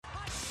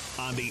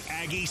on the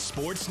Aggie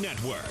Sports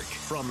Network.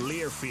 From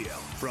Learfield,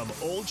 from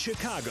Old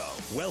Chicago,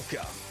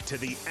 welcome to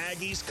the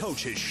Aggies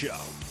Coaches Show.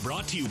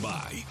 Brought to you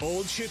by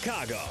Old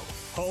Chicago,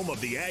 home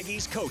of the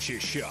Aggies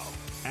Coaches Show.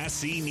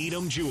 S.E.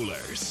 Needham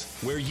Jewelers,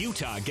 where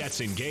Utah gets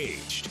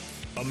engaged.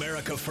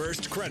 America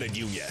First Credit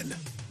Union.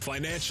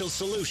 Financial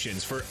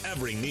solutions for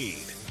every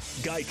need.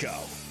 Geico.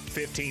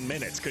 15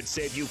 minutes could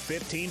save you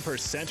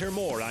 15% or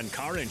more on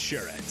car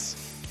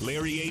insurance.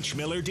 Larry H.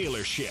 Miller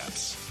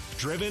Dealerships.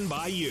 Driven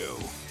by you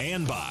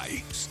and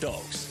by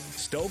Stokes.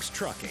 Stokes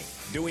Trucking.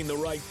 Doing the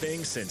right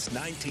thing since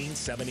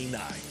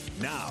 1979.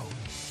 Now,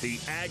 the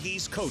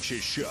Aggies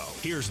Coaches Show.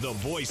 Here's the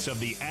voice of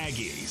the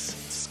Aggies,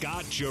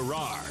 Scott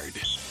Garrard.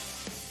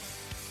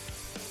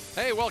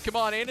 Hey, welcome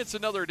on in. It's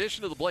another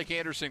edition of the Blake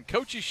Anderson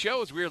Coaches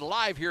Show as we're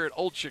live here at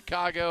Old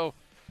Chicago.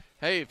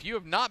 Hey, if you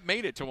have not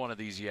made it to one of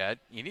these yet,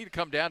 you need to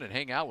come down and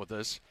hang out with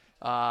us.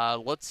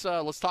 Let's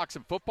talk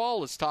some football.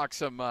 Let's talk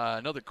some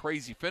another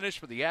crazy finish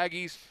for the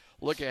Aggies.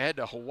 Look ahead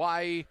to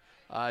Hawaii.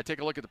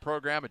 Take a look at the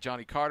program.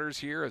 Ajani Carter's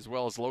here as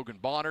well as Logan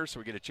Bonner, so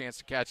we get a chance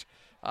to catch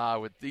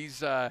with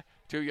these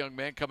two young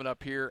men coming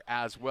up here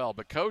as well.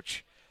 But,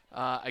 Coach,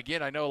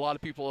 again, I know a lot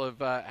of people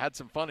have had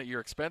some fun at your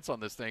expense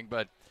on this thing,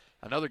 but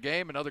another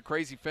game, another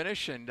crazy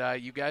finish, and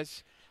you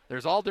guys,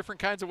 there's all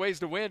different kinds of ways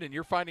to win, and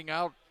you're finding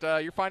all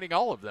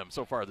of them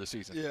so far this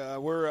season. Yeah,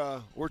 we're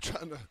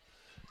trying to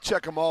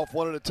check them off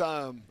one at a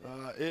time.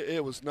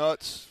 It was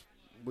nuts.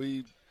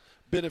 We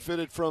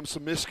benefited from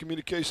some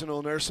miscommunication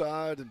on their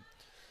side, and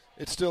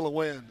it's still a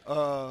win.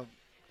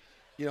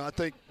 I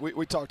think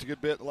we talked a good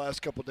bit the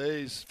last couple of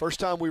days. First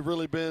time we've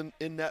really been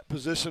in that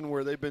position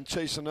where they've been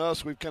chasing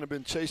us. We've kind of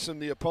been chasing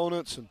the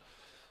opponents, and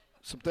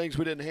some things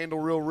we didn't handle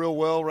real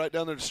well right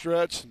down there the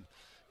stretch, and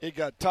it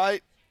got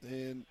tight.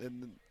 And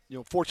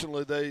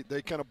fortunately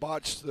they kind of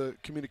botched the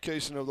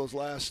communication of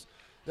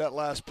that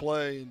last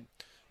play,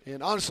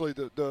 and honestly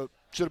the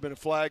should have been a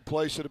flag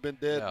play, should have been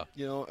dead.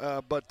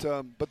 Yeah.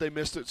 But they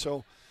missed it.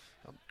 So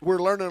we're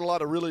learning a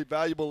lot of really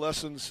valuable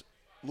lessons.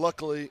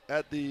 Luckily,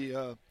 at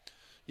the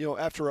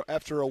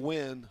after a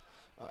win,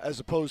 as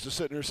opposed to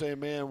sitting there saying,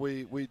 man, we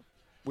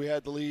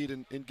had the lead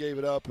and gave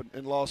it up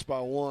and lost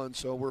by one.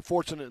 So we're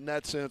fortunate in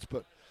that sense,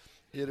 but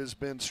it has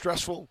been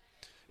stressful.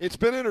 It's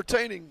been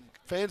entertaining.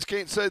 Fans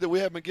can't say that we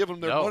haven't given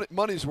them their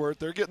money's worth.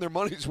 They're getting their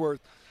money's worth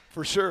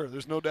for sure.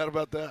 There's no doubt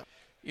about that.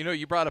 You know,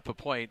 you brought up a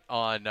point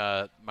on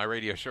my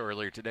radio show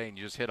earlier today, and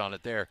you just hit on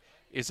it there.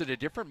 Is it a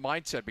different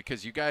mindset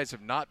because you guys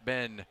have not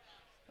been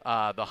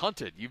the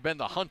hunted? You've been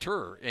the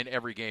hunter in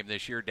every game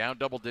this year, down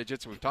double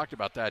digits. We've talked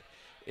about that.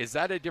 Is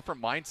that a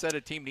different mindset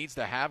a team needs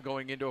to have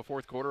going into a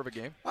fourth quarter of a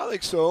game? I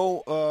think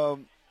so.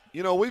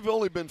 We've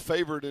only been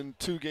favored in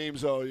 2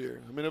 games all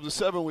year. I mean, of the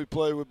 7 we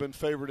played, we've been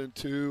favored in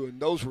 2, and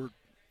those were,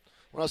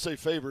 when I say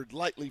favored,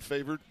 lightly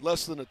favored,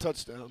 less than a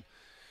touchdown.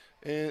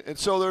 And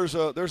so there's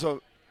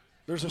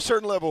a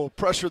certain level of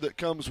pressure that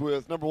comes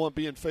with, number 1,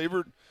 being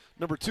favored,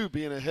 number 2,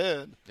 being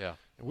ahead. Yeah.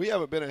 And we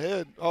haven't been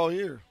ahead all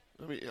year.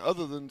 I mean,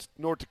 other than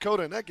North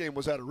Dakota, and that game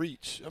was out of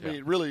reach. I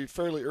mean, really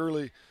fairly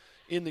early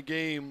in the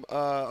game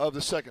of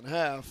the second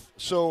half.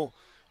 So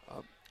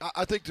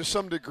I think to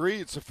some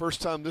degree it's the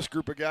first time this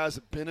group of guys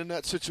have been in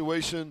that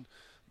situation.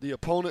 The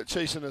opponent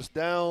chasing us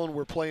down,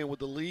 we're playing with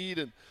the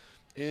lead,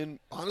 and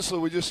honestly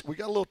we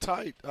got a little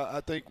tight. I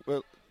think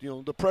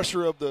the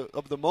pressure of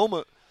the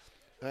moment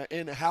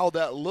and how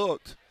that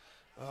looked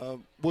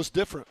was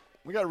different.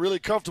 We got really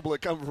comfortable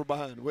at coming from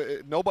behind.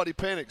 Nobody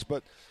panics,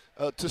 but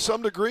to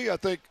some degree I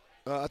think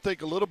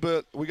a little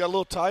bit we got a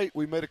little tight.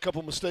 We made a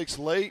couple mistakes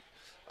late.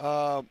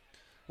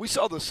 We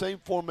saw the same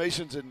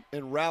formations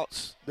and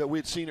routes that we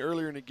had seen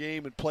earlier in the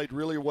game and played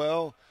really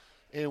well,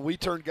 and we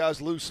turned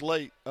guys loose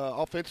late.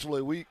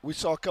 Offensively, we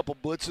saw a couple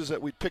blitzes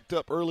that we picked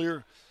up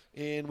earlier,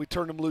 and we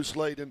turned them loose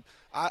late. And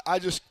I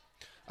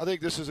think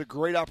this is a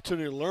great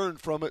opportunity to learn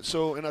from it.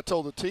 So, and I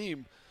told the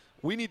team,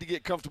 we need to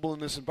get comfortable in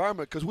this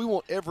environment because we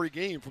want every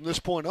game from this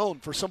point on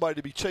for somebody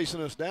to be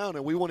chasing us down,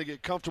 and we want to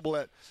get comfortable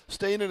at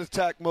staying in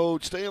attack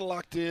mode, staying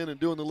locked in, and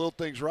doing the little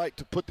things right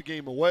to put the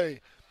game away.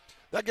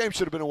 That game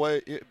should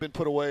have been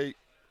put away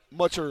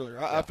much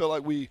earlier. I felt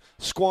like we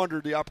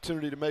squandered the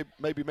opportunity to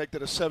maybe make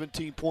that a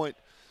 17-point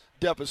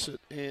deficit,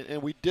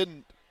 and we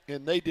didn't.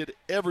 And they did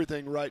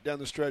everything right down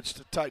the stretch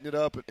to tighten it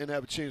up and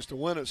have a chance to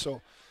win it.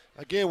 So,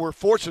 again, we're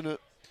fortunate,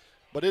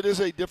 but it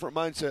is a different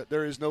mindset.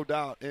 There is no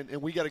doubt, and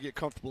we got to get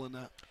comfortable in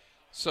that.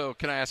 So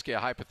can I ask you a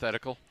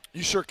hypothetical?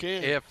 You sure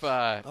can. If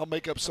I'll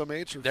make up some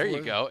answer there for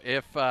you. There you go.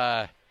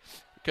 If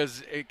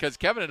because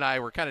Kevin and I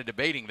were kind of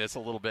debating this a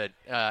little bit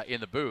in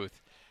the booth.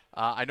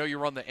 I know you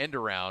run the end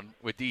around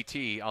with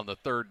DT on the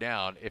third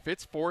down. If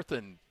it's 4th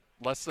and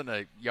less than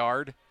a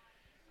yard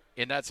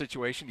in that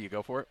situation, do you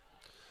go for it?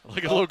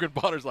 Look at Logan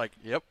Bonner's like,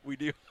 yep, we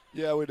do.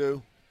 Yeah, we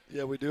do.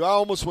 I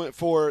almost went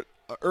for it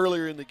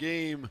earlier in the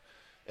game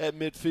at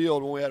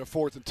midfield when we had a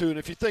 4th and 2. And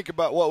if you think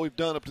about what we've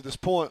done up to this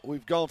point,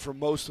 we've gone for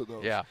most of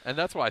those. Yeah, and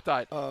that's why I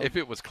thought if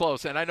it was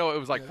close, and I know it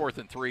was like 4th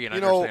and 3, and I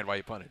understand why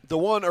you punted. The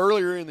one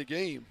earlier in the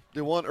game,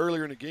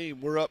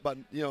 we're up by,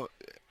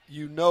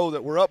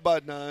 that we're up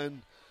by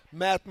 9.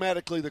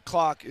 mathematically the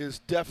clock is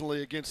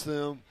definitely against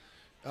them.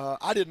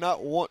 I did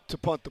not want to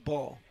punt the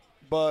ball,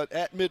 but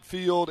at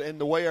midfield and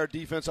the way our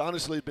defense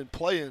honestly has been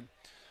playing,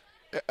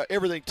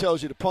 everything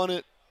tells you to punt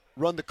it,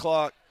 run the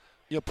clock,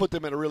 put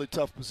them in a really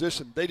tough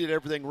position. They did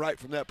everything right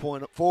from that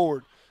point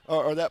forward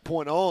or that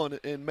point on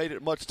and made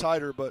it much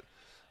tighter. But,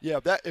 yeah,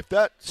 if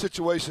that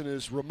situation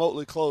is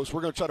remotely close,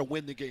 we're going to try to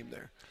win the game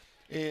there.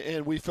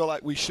 And we feel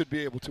like we should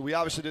be able to. We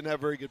obviously didn't have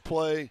very good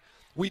play.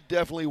 We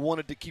definitely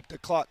wanted to keep the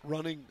clock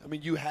running. I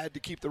mean, you had to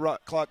keep the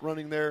clock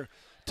running there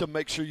to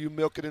make sure you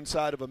milk it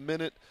inside of a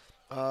minute.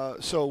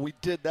 So we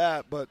did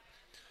that, but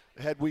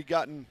had we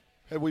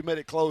made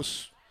it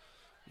close,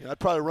 I'd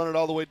probably run it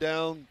all the way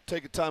down,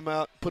 take a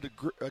timeout, put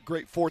a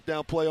great fourth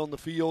down play on the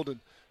field, and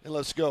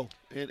let's go,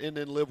 and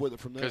then live with it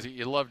from there. Because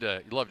you love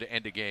to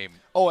end a game.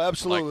 Oh,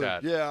 absolutely.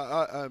 Like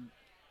that.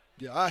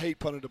 Yeah, I hate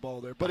punting the ball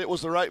there, but it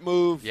was the right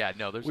move. Yeah,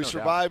 no, there's we no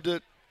survived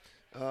doubt.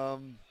 it.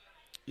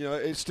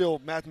 It's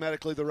still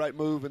mathematically the right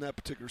move in that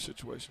particular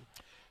situation.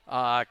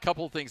 A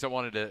couple of things I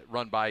wanted to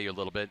run by you a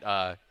little bit.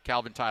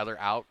 Calvin Tyler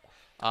out,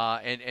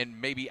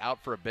 and maybe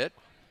out for a bit.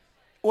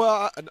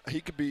 Well,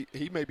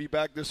 he may be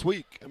back this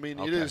week. I mean,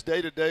 Okay. It is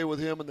day to day with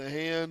him in the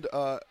hand.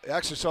 I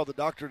actually saw the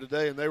doctor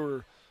today, and they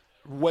were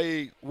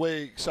way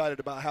excited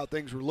about how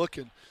things were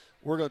looking.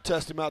 We're going to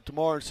test him out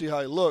tomorrow and see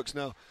how he looks.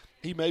 Now,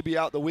 he may be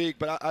out the week,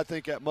 but I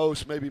think at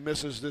most maybe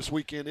misses this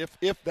weekend.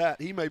 If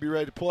that, he may be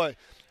ready to play.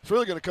 It's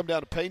really going to come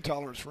down to pain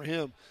tolerance for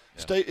him.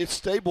 Yeah. It's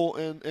stable,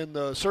 and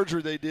the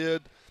surgery they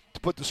did to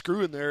put the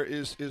screw in there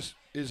is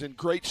in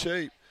great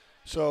shape.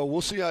 So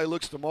we'll see how he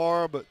looks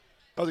tomorrow, but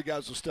other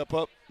guys will step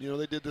up.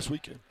 They did this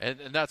weekend. And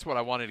that's what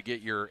I wanted to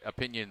get your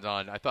opinions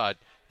on. I thought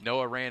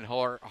Noah ran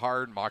hard,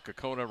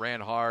 Makakona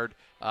ran hard,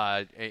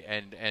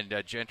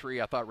 and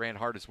Gentry I thought ran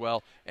hard as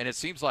well. And it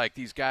seems like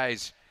these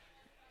guys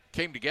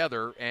came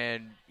together,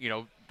 and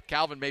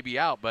Calvin may be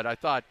out, but I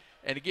thought,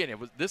 and again,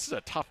 this is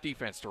a tough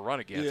defense to run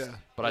against. Yeah,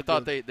 but I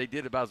thought they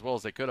did about as well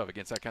as they could have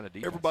against that kind of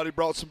defense. Everybody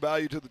brought some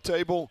value to the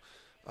table.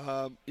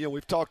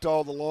 We've talked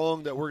all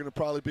along that we're going to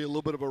probably be a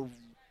little bit of a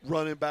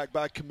running back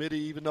by committee,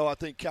 even though I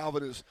think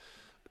Calvin has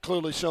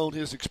clearly shown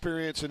his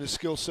experience and his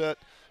skill set.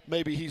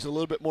 Maybe he's a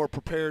little bit more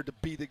prepared to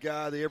be the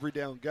guy, the every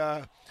down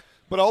guy.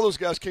 But all those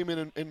guys came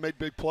in and made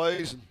big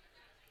plays. And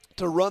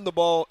to run the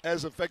ball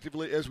as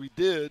effectively as we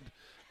did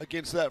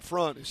against that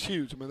front is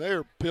huge. I mean, they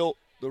are built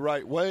the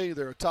right way.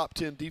 They're a top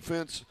 10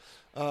 defense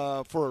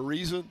for a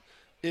reason.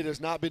 It has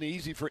not been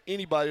easy for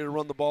anybody to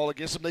run the ball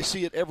against them. They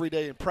see it every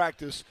day in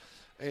practice.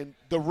 And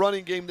the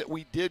running game that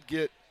we did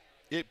get,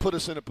 it put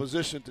us in a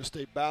position to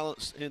stay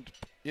balanced and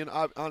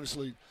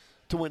honestly,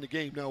 to win the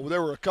game. Now,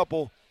 there were a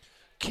couple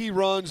key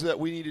runs that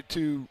we needed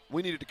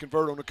to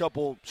convert on, a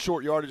couple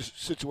short yardage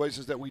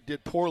situations that we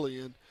did poorly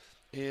in,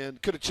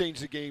 and could have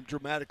changed the game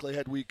dramatically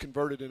had we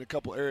converted in a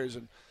couple areas.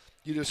 And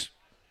you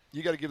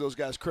got to give those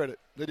guys credit.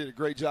 They did a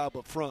great job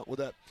up front with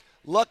that.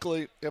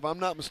 Luckily, if I'm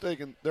not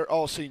mistaken, they're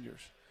all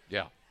seniors.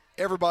 Yeah.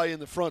 Everybody in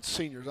the front's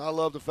seniors. I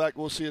love the fact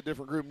we'll see a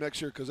different group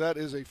next year because that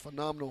is a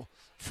phenomenal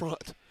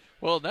front.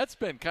 Well, that's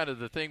been kind of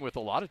the thing with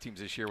a lot of teams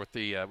this year with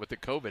the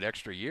COVID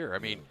extra year. I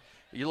mean,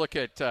 you look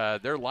at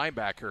their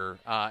linebacker,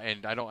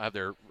 and I don't have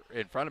their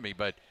in front of me,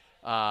 but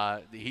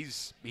he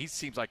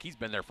seems like he's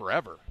been there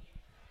forever.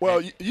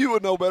 Well, you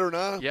would know better than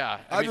I. Yeah.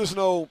 I just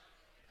know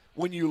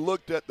when you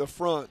looked at the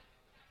front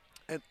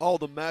and all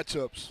the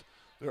matchups,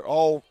 they're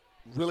all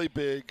really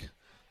big.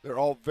 They're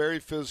all very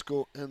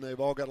physical, and they've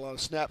all got a lot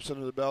of snaps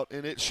under the belt,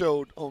 and it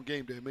showed on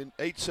game day. I mean,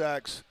 8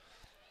 sacks,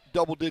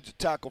 double-digit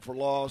tackle for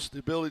loss, the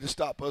ability to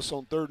stop us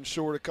on 3rd and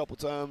short a couple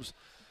times.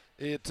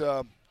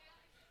 We're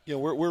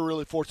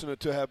really fortunate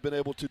to have been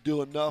able to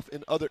do enough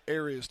in other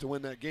areas to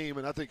win that game,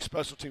 and I think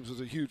special teams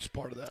was a huge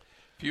part of that.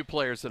 Few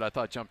players that I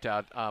thought jumped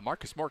out.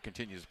 Marcus Moore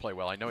continues to play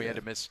well. I know he had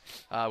to miss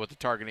with the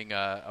targeting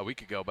a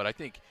week ago, but I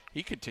think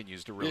he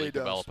continues to really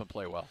develop and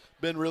play well.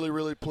 Been really,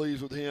 really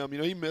pleased with him.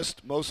 He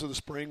missed most of the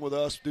spring with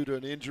us due to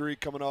an injury,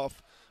 coming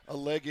off a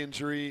leg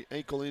injury,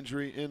 ankle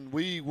injury, and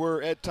we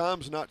were at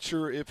times not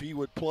sure if he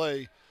would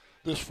play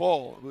this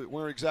fall. We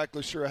weren't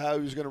exactly sure how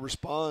he was going to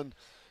respond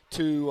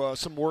to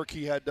some work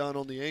he had done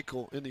on the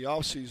ankle in the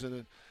offseason,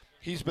 and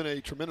he's been a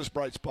tremendous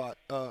bright spot.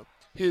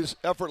 His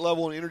effort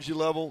level and energy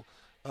level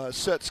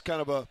sets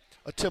kind of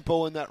a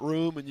tempo in that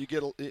room, and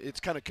it's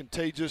kind of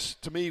contagious.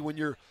 To me, when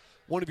you're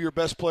one of your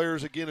best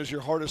players, again, is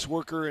your hardest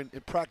worker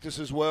and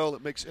practices well,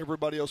 it makes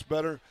everybody else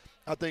better.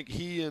 I think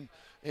he and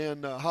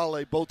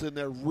Halle both in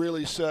there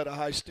really set a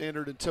high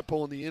standard and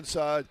tempo on the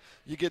inside.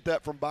 You get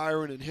that from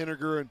Byron and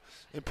Henniger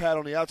and Pat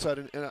on the outside,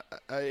 and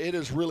it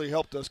has really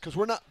helped us because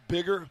we're not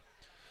bigger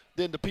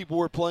than the people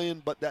we're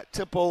playing, but that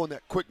tempo and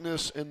that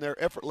quickness and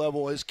their effort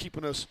level is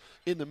keeping us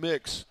in the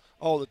mix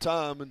all the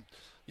time. And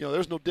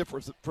there's no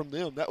difference from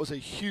them. That was a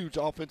huge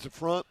offensive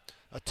front,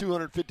 a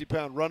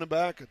 250-pound running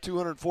back, a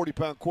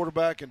 240-pound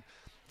quarterback, and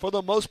for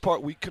the most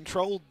part, we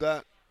controlled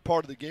that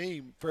part of the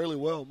game fairly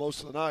well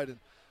most of the night. And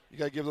you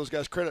got to give those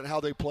guys credit on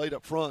how they played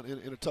up front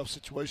in a tough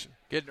situation.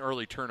 Getting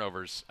early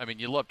turnovers. I mean,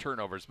 you love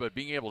turnovers, but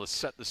being able to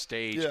set the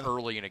stage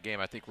early in a game,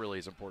 I think, really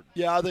is important.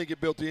 Yeah, I think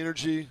it built the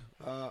energy.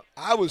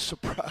 I was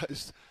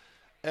surprised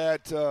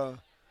at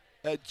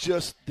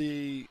just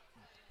the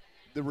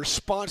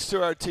response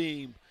to our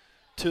team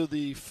to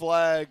the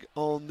flag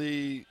on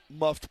the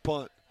muffed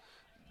punt.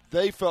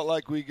 They felt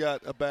like we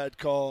got a bad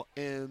call,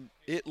 and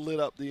it lit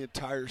up the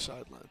entire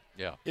sideline.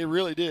 Yeah. It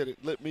really did.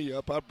 It lit me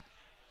up. I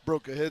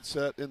broke a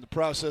headset in the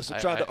process of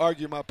trying to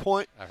argue my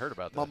point. I heard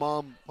about that.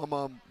 My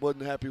mom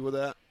wasn't happy with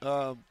that,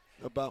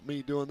 about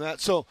me doing that.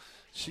 So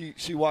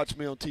she watched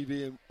me on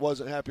TV and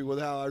wasn't happy with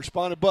how I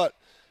responded. But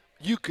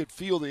you could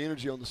feel the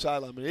energy on the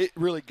sideline. I mean, it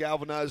really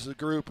galvanized the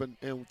group,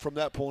 and from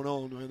that point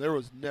on, I mean, there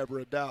was never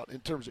a doubt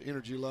in terms of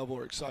energy level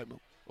or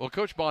excitement. Well,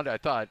 Coach Bond, I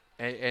thought,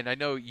 and I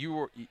know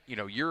you're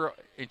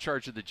in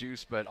charge of the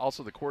juice, but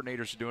also the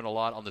coordinators are doing a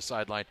lot on the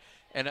sideline.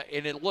 And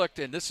it looked,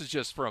 and this is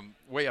just from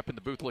way up in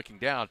the booth looking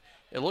down,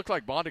 it looked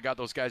like Bonda got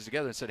those guys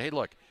together and said, hey,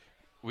 look,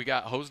 we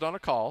got hosed on a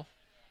call.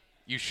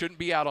 You shouldn't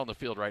be out on the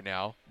field right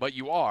now, but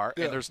you are,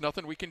 and there's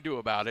nothing we can do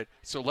about it.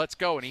 So let's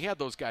go. And he had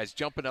those guys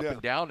jumping up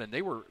and down, and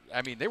they were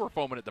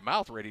foaming at the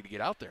mouth, ready to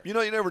get out there. You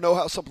know, you never know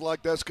how something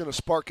like that's going to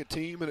spark a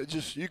team, and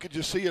you could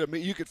just see it.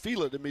 You could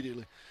feel it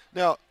immediately.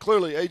 Now,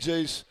 clearly,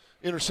 AJ's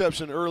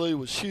interception early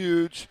was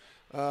huge.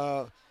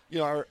 Our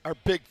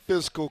big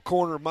physical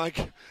corner,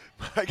 Mike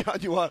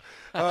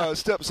Ajani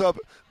steps up.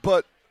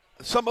 But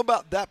something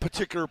about that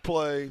particular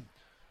play,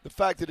 the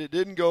fact that it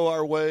didn't go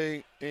our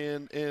way,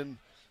 and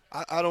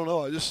I don't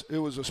know. It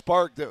was a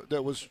spark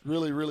that was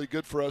really, really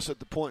good for us at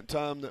the point in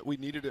time that we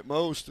needed it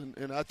most,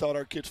 and I thought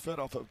our kids fed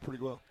off of it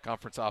pretty well.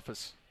 Conference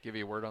office, give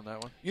you a word on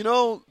that one? You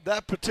know,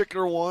 that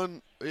particular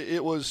one,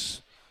 it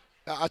was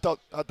 – I thought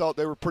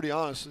they were pretty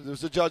honest. It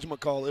was a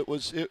judgment call.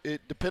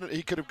 It depended.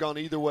 He could have gone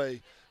either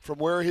way. From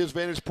where his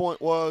vantage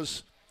point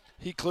was,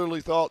 he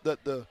clearly thought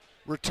that the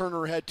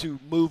returner had to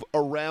move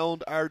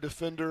around our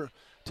defender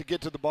to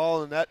get to the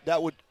ball, and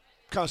that would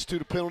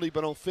constitute a penalty.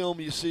 But on film,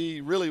 you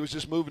see, really was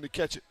just moving to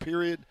catch it,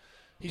 period.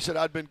 He said,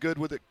 I'd been good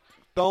with it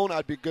thrown.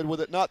 I'd be good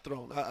with it not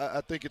thrown.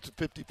 I think it's a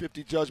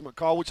 50-50 judgment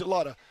call, which a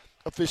lot of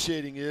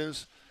officiating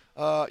is.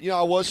 I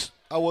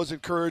was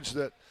encouraged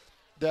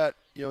that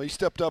he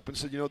stepped up and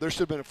said, there should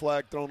have been a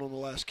flag thrown on the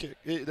last kick.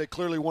 They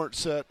clearly weren't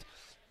set.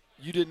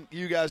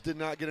 You guys did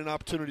not get an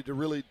opportunity to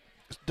really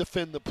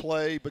defend the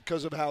play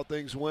because of how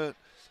things went.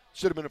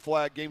 Should have been a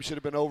flag. Game should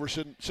have been over.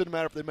 Shouldn't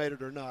matter if they made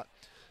it or not.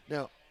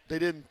 Now, they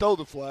didn't throw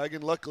the flag,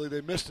 and luckily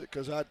they missed it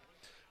because an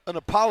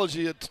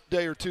apology a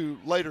day or two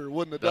later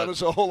wouldn't have done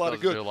us a whole lot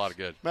of good. Do a lot of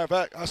good. Matter of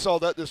fact, I saw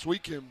that this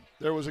weekend.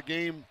 There was a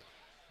game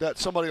that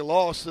somebody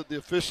lost that the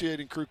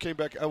officiating crew came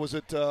back. I was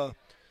at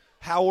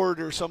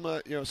Howard or something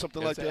like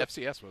that.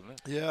 FCS, wasn't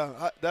it?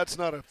 Yeah, that's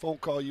not a phone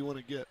call you want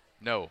to get.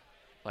 No.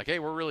 Like, hey,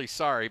 we're really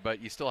sorry, but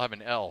you still have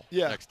an L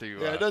next to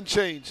you. Yeah, it doesn't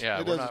change.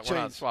 Yeah, we're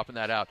not swapping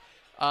that out.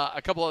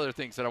 A couple other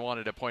things that I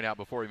wanted to point out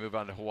before we move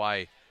on to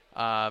Hawaii.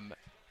 A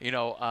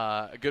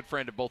good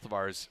friend of both of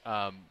ours,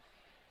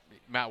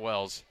 Matt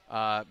Wells,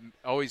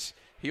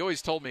 he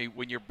always told me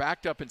when you're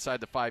backed up inside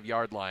the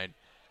 5-yard line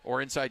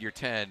or inside your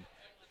 10,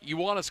 you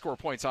want to score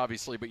points,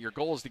 obviously, but your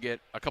goal is to get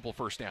a couple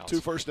first downs.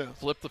 2 first downs.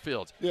 Flip the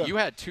field. Yeah. You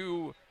had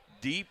 2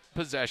 deep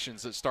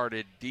possessions that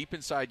started deep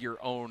inside your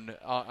own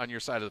on your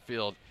side of the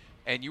field,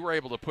 and you were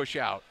able to push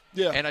out.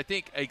 Yeah. And I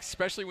think,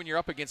 especially when you're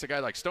up against a guy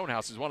like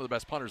Stonehouse, who's one of the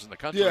best punters in the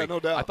country. Yeah, no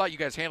doubt. I thought you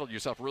guys handled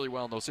yourself really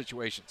well in those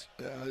situations.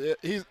 Yeah,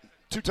 he's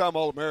 2-time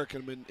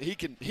All-American. I mean, he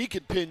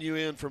can pin you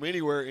in from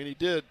anywhere, and he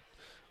did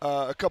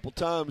a couple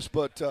times.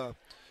 But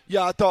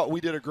I thought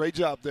we did a great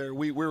job there.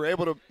 We were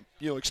able to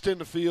extend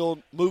the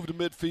field, move to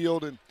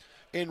midfield,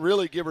 and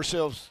really give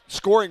ourselves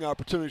scoring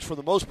opportunities for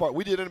the most part.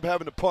 We did end up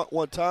having to punt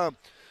one time,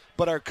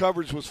 but our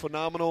coverage was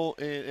phenomenal,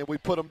 and we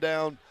put them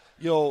down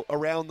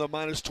around the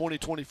minus 20,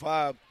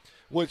 25,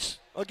 which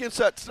against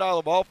that style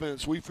of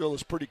offense we feel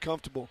is pretty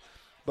comfortable.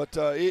 But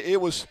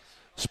it was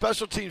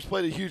special teams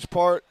played a huge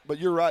part, but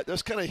you're right.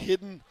 That's kind of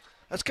hidden.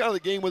 That's kind of the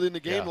game within the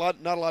game. Yeah.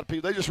 Not a lot of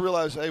people. They just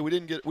realized, hey, we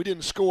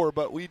didn't score,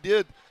 but we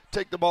did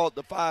take the ball at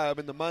the 5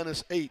 and the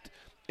minus 8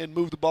 and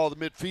move the ball to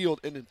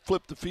midfield and then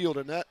flip the field.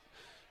 And that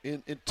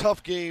in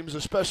tough games,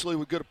 especially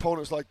with good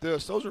opponents like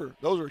this, those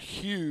are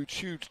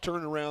huge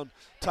turnaround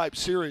type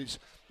series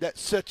that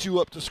set you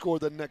up to score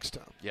the next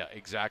time. Yeah,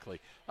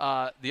 exactly.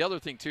 The other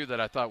thing, too, that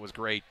I thought was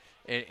great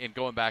in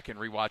going back and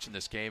rewatching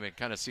this game and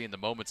kind of seeing the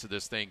moments of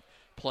this thing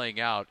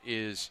playing out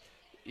is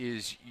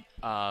this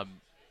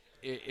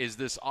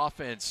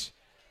offense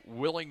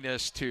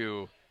willingness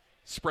to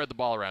spread the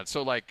ball around.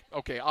 So,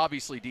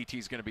 obviously DT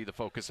is going to be the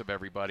focus of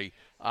everybody,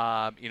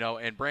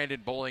 and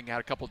Brandon Bowling had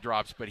a couple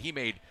drops, but he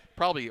made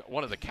probably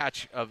one of the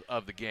catch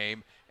of the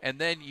game. And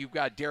then you've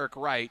got Derek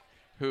Wright,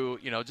 who,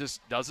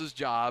 just does his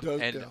job,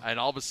 and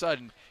all of a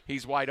sudden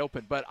he's wide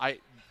open. But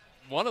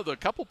one of the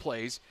couple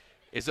plays,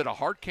 is it a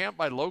hard camp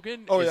by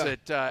Logan? Oh, is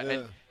yeah.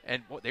 it,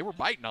 and they were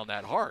biting on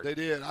that hard. They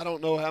did. I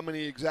don't know how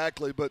many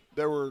exactly, but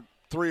there were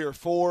 3 or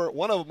 4.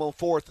 One of them on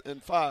 4th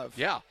and 5.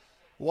 Yeah.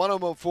 One of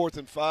them on 4th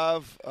and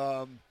 5.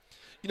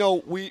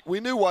 we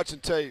knew watching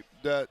tape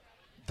that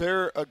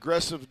their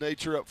aggressive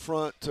nature up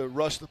front to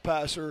rush the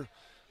passer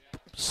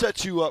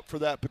sets you up for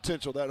that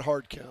potential, that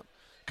hard count,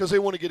 because they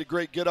want to get a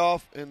great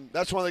get-off, and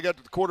that's why they got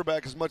to the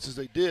quarterback as much as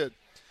they did.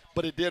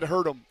 But it did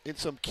hurt them in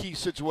some key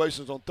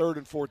situations on 3rd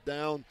and 4th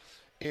down,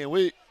 and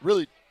we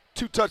really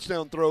 2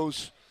 touchdown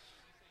throws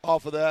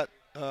off of that.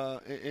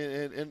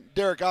 And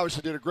Derek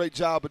obviously did a great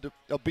job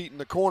of beating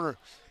the corner,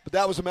 but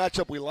that was a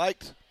matchup we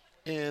liked,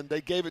 and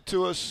they gave it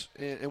to us,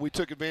 and we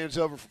took advantage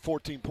of it for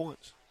 14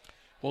 points.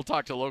 We'll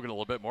talk to Logan a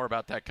little bit more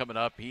about that coming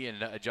up. He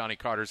and Ajani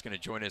Carter is going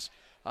to join us.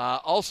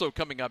 Also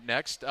coming up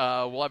next,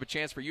 we'll have a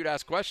chance for you to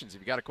ask questions.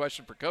 If you got a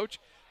question for Coach,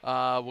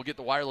 we'll get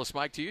the wireless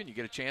mic to you, and you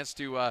get a chance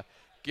to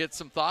get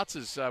some thoughts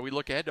as we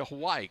look ahead to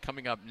Hawaii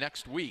coming up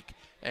next week.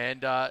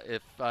 And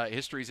if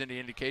history's any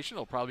indication,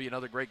 it'll probably be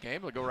another great game.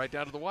 It'll go right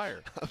down to the wire.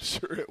 I'm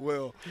sure it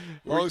will.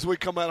 As long as we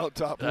come out on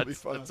top, it'll be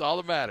fun. That's all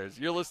that matters.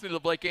 You're listening to the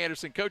Blake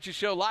Anderson Coaches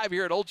Show live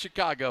here at Old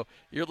Chicago.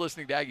 You're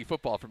listening to Aggie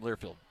Football from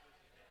Learfield.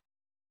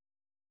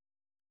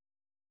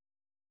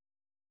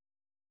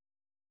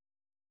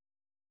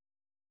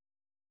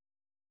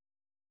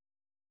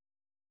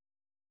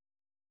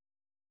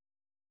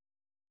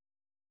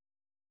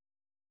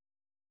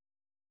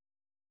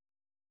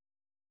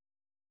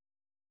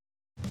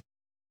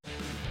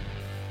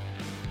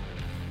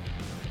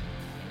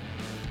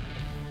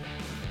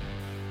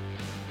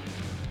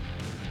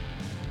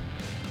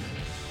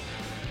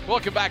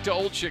 Welcome back to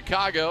Old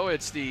Chicago.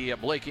 It's the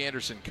Blake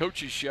Anderson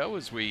Coaches Show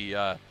as we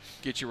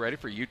get you ready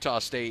for Utah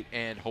State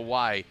and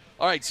Hawaii.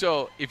 All right,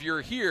 so if you're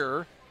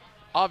here,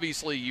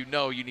 obviously you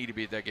know you need to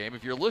be at that game.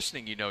 If you're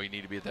listening, you know you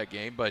need to be at that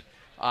game. But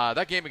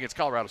that game against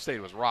Colorado State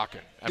was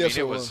rocking. I mean,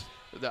 it was.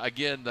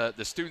 Again,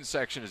 the student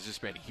section has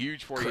just been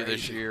huge for you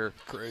this year.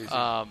 Crazy.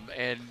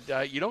 And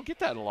you don't get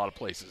that in a lot of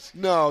places.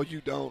 No,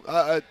 you don't.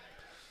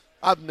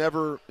 I've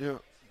never,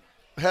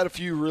 had a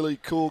few really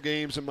cool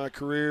games in my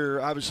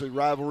career, obviously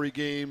rivalry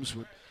games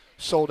with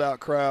sold-out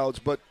crowds,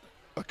 but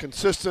a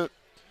consistent,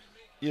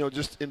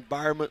 just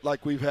environment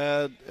like we've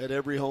had at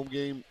every home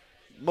game,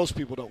 most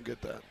people don't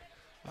get that.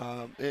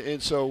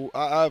 And so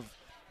I've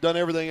done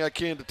everything I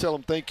can to tell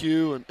them thank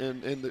you,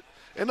 and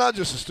not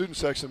just the student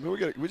section. I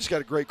mean, we just got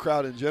a great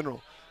crowd in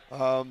general.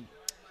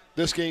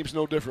 This game's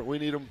no different. We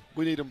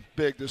need them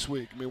big this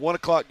week. I mean, 1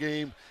 o'clock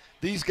game.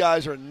 These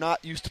guys are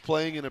not used to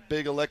playing in a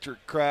big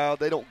electric crowd.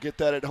 They don't get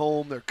that at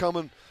home. They're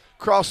coming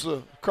across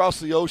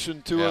the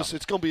ocean to us.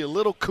 It's going to be a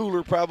little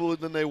cooler probably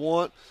than they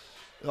want,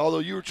 although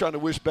you were trying to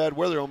wish bad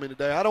weather on me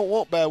today. I don't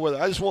want bad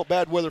weather. I just want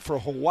bad weather for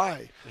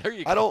Hawaii. There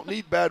you go. I don't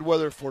need bad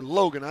weather for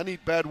Logan. I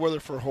need bad weather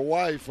for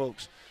Hawaii,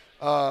 folks.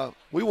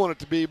 We want it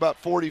to be about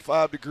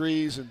 45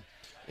 degrees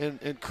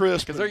and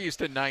crisp. Because they're used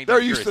to 90.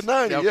 They're used to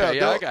 90, okay,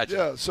 I got you.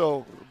 Yeah,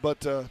 so,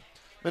 but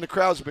man, the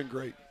crowds have been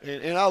great,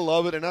 and I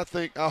love it. And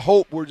I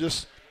hope we're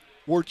just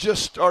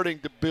starting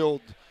to build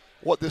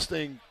what this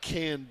thing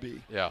can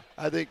be. Yeah,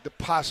 I think the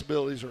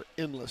possibilities are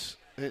endless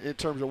in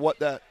terms of what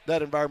that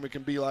environment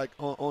can be like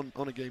on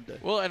a game day.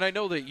 Well, and I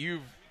know that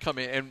you've come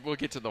in, and we'll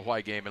get to the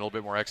Hawaii game and a little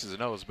bit more X's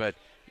and O's, but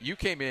you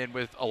came in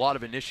with a lot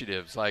of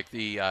initiatives like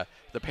the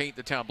Paint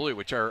the Town Blue,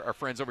 which our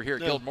friends over here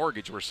at Guild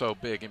Mortgage were so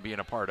big in being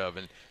a part of,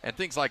 and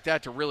things like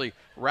that to really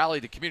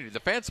rally the community. The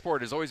fan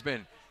support has always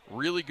been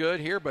really good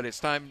here, but it's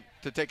time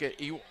to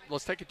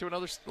let's take it to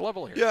another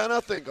level here. Yeah, and I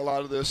think a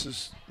lot of this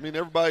is,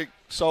 everybody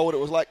saw what it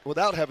was like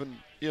without having,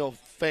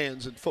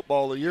 fans in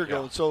football a year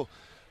ago. And so,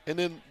 and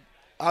then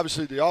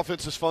obviously the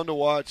offense is fun to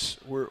watch.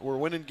 We're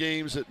winning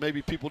games that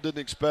maybe people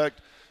didn't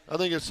expect. I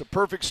think it's a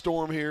perfect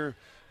storm here.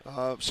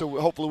 So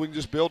hopefully we can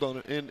just build on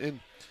it. And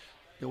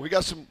we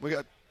got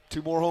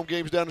 2 more home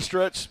games down the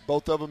stretch,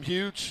 both of them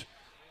huge.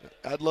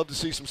 I'd love to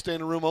see some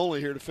standing room only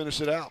here to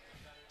finish it out.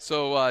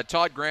 So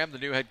Todd Graham, the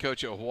new head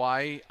coach at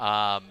Hawaii,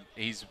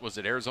 was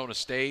at Arizona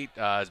State,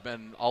 has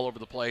been all over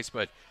the place,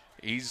 but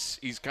he's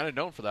kind of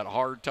known for that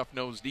hard,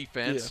 tough-nosed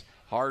defense,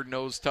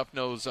 hard-nosed,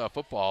 tough-nosed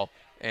football,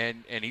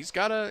 and he's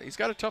got a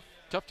tough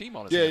team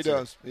on his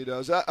hands. Yeah, he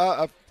does.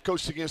 I've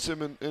coached against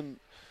him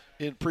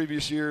in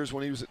previous years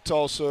when he was at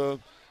Tulsa.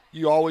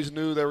 You always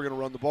knew they were going to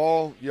run the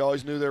ball. You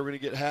always knew they were going to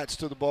get hats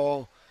to the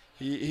ball.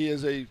 He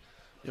is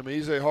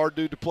he's a hard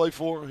dude to play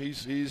for.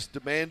 He's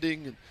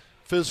demanding and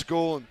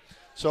physical, and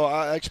so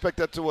I expect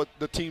that to what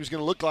the team's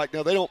going to look like.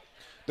 Now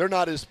they're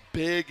not as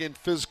big and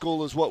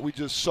physical as what we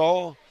just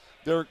saw.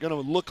 They're going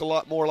to look a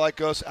lot more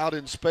like us out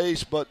in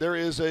space, but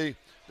there's an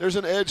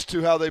edge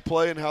to how they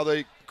play and how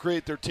they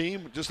create their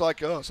team, just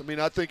like us.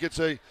 I think it's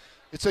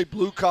a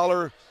blue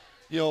collar,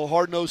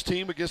 hard-nosed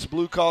team against a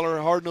blue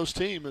collar hard-nosed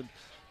team, and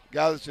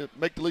guys that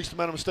make the least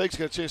amount of mistakes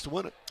got a chance to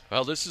win it.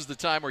 Well, this is the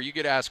time where you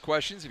get asked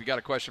questions. If you got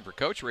a question for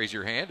Coach, raise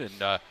your hand,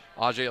 and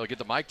Ajay will get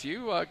the mic to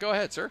you. Go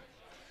ahead, sir.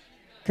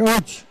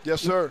 Coach.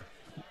 Yes, sir.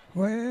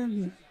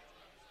 When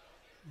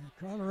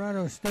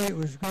Colorado State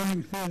was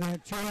going through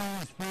that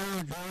Chinese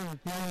fire drill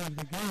at the end of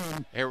the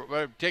game.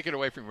 Here, take it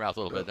away from your mouth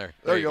a little bit there.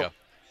 There you go.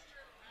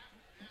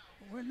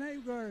 When they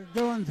were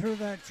going through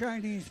that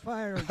Chinese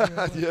fire drill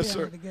at the end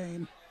of the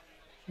game,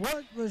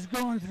 what was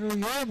going through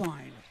your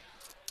mind?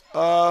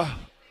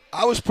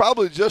 I was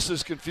probably just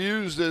as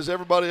confused as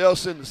everybody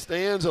else in the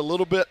stands a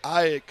little bit.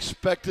 I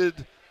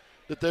expected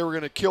that they were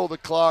going to kill the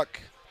clock,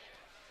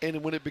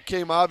 and when it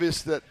became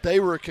obvious that they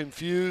were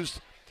confused,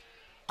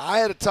 I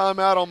had a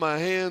timeout on my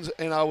hands,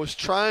 and I was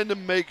trying to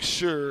make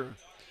sure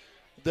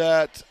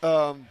that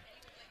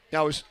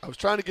I was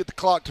trying to get the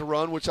clock to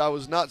run, which I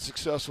was not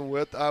successful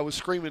with. I was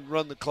screaming,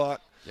 "Run the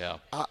clock!" Yeah.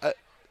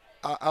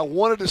 I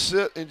wanted to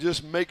sit and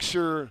just make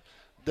sure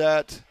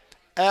that,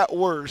 at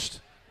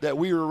worst, that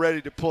we were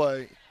ready to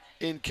play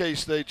in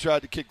case they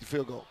tried to kick the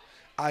field goal.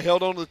 I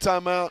held on to the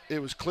timeout. It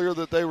was clear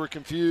that they were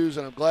confused,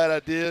 and I'm glad I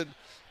did.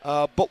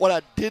 But what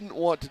I didn't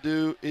want to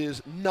do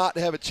is not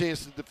have a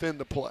chance to defend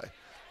the play.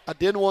 I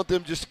didn't want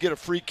them just to get a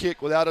free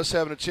kick without us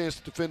having a chance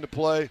to defend the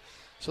play.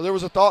 So there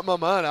was a thought in my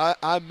mind,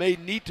 I may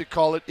need to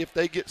call it if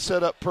they get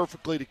set up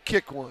perfectly to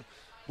kick one.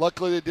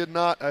 Luckily they did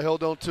not. I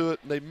held on to it,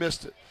 and they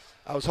missed it.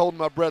 I was holding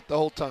my breath the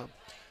whole time.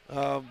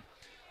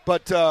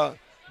 But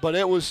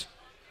there was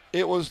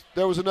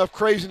enough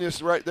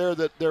craziness right there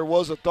that there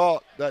was a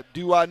thought that,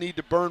 do I need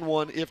to burn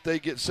one if they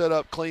get set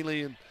up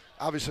cleanly? And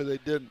obviously they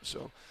didn't.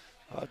 So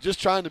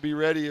just trying to be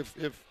ready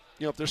if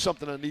there's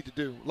something I need to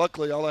do.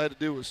 Luckily, all I had to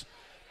do was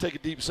take a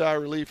deep sigh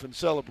of relief and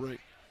celebrate.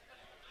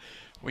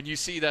 When you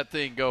see that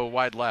thing go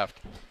wide left,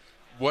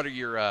 what are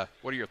your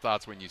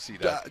thoughts when you see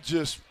that?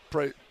 Just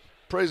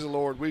praise the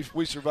Lord.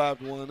 We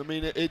survived one. I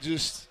mean, it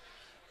just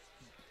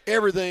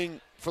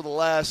everything for the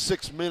last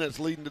 6 minutes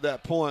leading to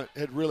that point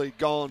had really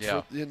gone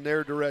in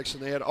their direction.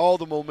 They had all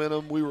the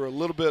momentum. We were a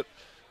little bit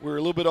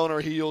on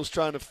our heels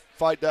trying to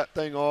fight that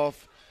thing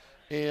off,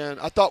 and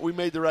I thought we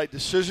made the right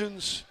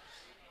decisions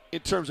in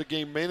terms of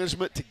game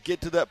management to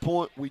get to that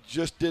point. We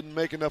just didn't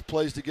make enough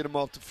plays to get them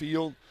off the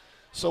field.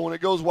 So when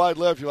it goes wide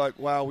left, you're like,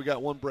 wow, we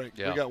got one break.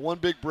 Yeah. We got one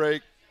big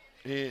break,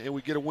 and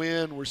we get a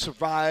win. We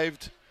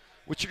survived,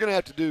 which you're going to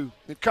have to do.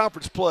 In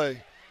conference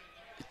play,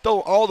 you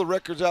throw all the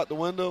records out the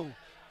window,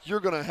 you're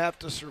going to have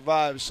to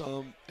survive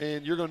some,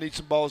 and you're going to need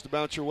some balls to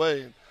bounce your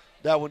way, and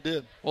that one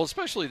did. Well,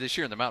 especially this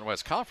year in the Mountain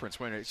West Conference,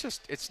 when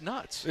it's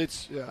nuts.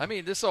 I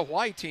mean, this is a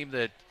Hawaii team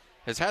that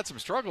has had some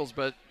struggles,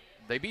 but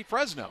they beat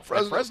Fresno.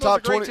 Fresno's a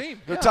great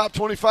team. They're top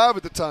 25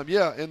 at the time,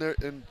 and they're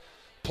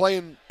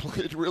playing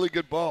really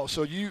good ball.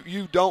 So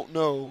you don't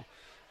know.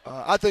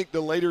 I think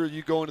the later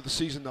you go into the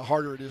season, the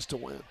harder it is to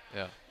win.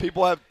 Yeah.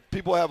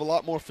 People have a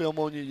lot more film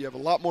on you. You have a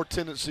lot more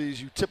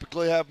tendencies. You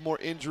typically have more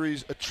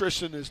injuries.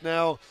 Attrition is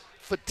now.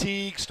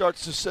 Fatigue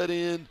starts to set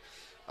in.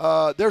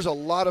 There's a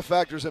lot of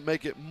factors that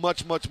make it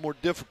much, much more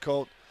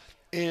difficult.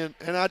 And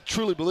I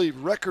truly believe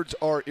records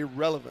are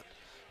irrelevant.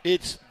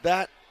 It's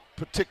that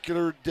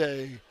particular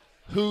day,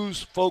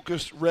 who's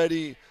focused,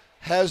 ready,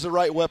 has the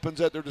right weapons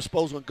at their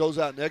disposal, and goes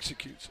out and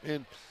executes.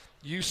 And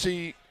you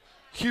see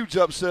huge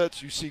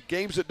upsets. You see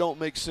games that don't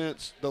make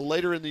sense. The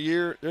later in the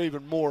year, they're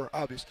even more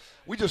obvious.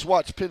 We just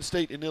watched Penn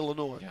State in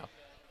Illinois. Yeah.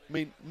 I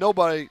mean,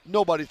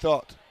 nobody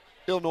thought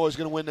Illinois was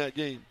going to win that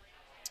game.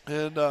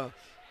 And,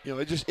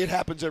 it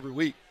happens every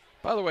week.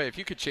 By the way, if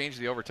you could change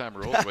the overtime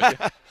rules, would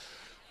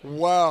you?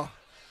 Wow.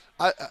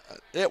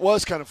 It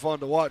was kind of fun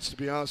to watch, to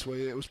be honest with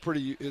you. It was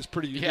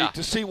pretty unique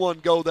to see one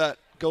go that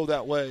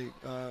way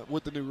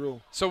with the new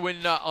rule. So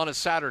when on a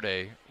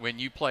Saturday, when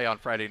you play on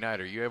Friday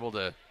night, are you able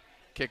to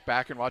kick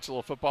back and watch a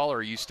little football, or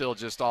are you still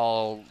just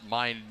all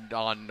mind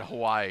on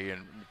Hawaii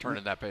and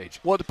turning that page?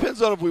 Well, it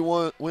depends on if we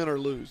win or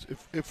lose.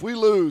 If we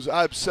lose,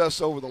 I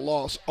obsess over the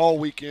loss all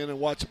weekend and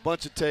watch a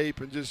bunch of tape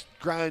and just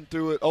grind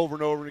through it over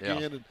and over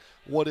again and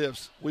what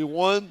ifs. We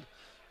won.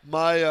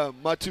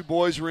 My two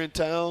boys were in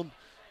town.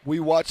 We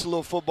watched a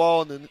little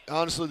football, and then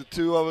honestly,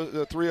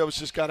 the three of us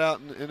just got out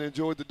and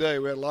enjoyed the day.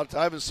 We had a lot of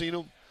time. I haven't seen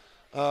them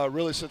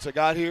really since I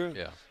got here.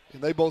 Yeah.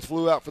 And they both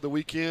flew out for the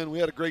weekend. We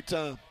had a great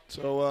time.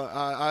 So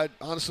I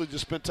honestly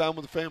just spent time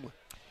with the family.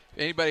 If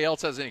anybody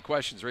else has any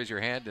questions, raise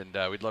your hand, and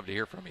we'd love to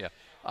hear from you.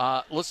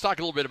 Let's talk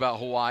a little bit about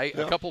Hawaii.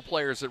 Yeah. A couple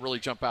players that really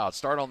jump out.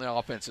 Start on the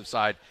offensive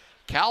side.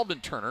 Calvin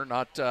Turner,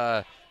 not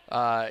your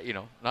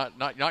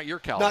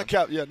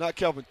Calvin. Not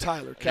Calvin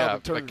Tyler. Turner.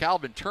 Turner. But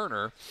Calvin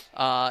Turner,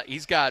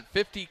 he's got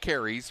 50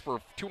 carries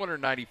for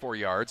 294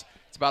 yards.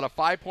 It's about a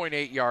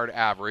 5.8-yard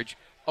average.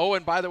 Oh,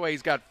 and by the way,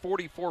 he's got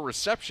 44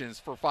 receptions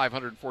for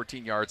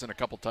 514 yards and a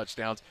couple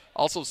touchdowns.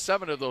 Also,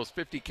 7 of those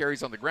 50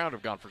 carries on the ground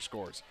have gone for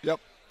scores. Yep.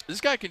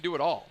 This guy can do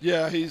it all.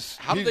 Yeah,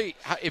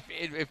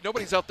 if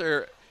nobody's out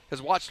there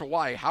has watched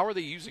Hawaii, how are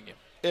they using him?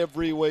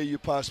 Every way you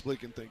possibly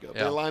can think of.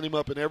 Yeah. They line him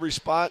up in every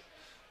spot,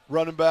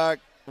 running back,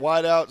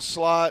 wide out,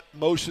 slot,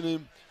 motion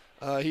him.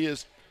 He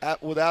is,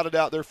 without a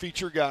doubt, their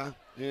feature guy.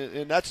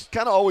 And that's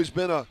kind of always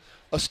been a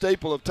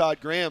staple of Todd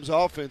Graham's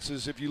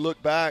offenses. If you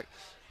look back,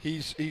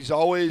 he's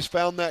always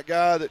found that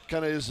guy that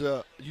kind of is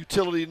a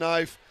utility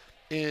knife,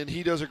 and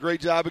he does a great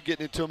job of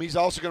getting it to him. He's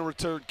also going to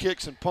return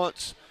kicks and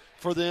punts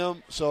for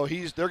them, so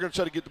they're going to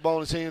try to get the ball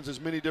in his hands as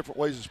many different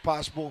ways as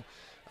possible.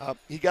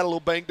 He got a little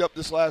banged up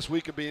this last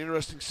week. It'll be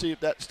interesting to see if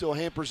that still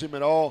hampers him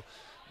at all.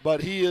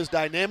 But he is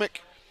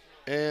dynamic,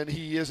 and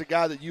he is a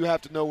guy that you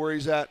have to know where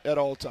he's at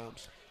all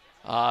times.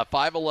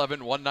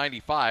 5'11",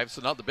 195,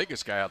 so not the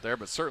biggest guy out there,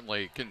 but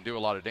certainly can do a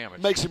lot of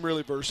damage. Makes him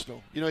really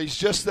versatile. He's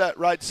just that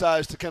right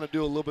size to kind of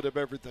do a little bit of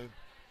everything.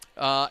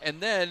 And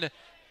then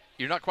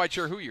you're not quite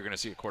sure who you're going to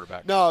see at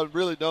quarterback. No,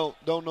 really don't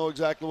know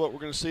exactly what we're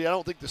going to see. I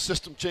don't think the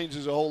system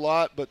changes a whole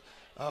lot, but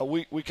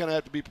we kind of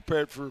have to be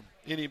prepared for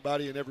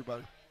anybody and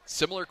everybody.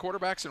 Similar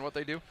quarterbacks in what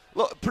they do?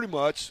 Well, pretty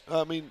much.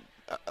 I mean,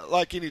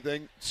 like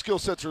anything, skill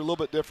sets are a little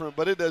bit different,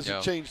 but it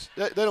doesn't change.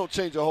 They don't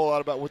change a whole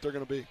lot about what they're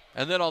going to be.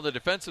 And then on the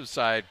defensive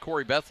side,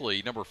 Corey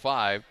Bethley, number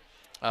 5,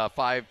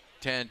 5'10",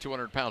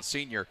 200-pound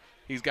senior.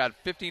 He's got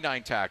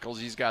 59 tackles.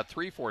 He's got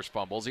 3 forced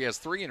fumbles. He has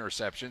 3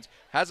 interceptions,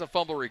 has a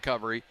fumble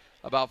recovery,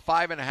 about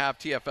 5.5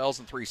 TFLs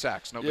and 3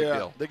 sacks. No big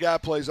deal. The guy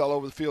plays all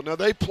over the field. Now,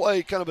 they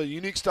play kind of a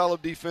unique style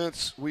of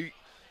defense. We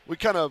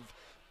kind of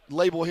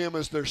label him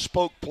as their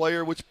spoke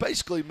player, which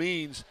basically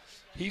means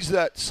he's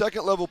that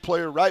second-level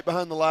player right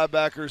behind the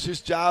linebackers. His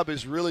job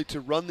is really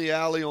to run the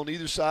alley on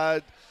either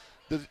side.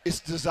 It's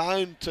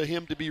designed to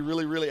him to be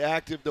really, really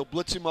active. They'll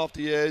blitz him off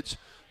the edge.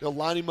 They'll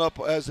line him up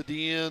as a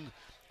DN.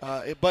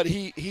 But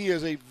he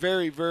is a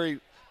very, very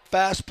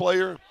fast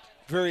player,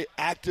 very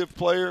active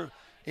player,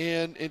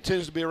 and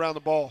tends to be around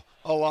the ball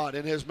a lot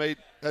and has made,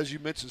 as you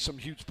mentioned, some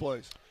huge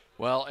plays.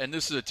 Well, and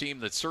this is a team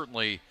that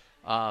certainly,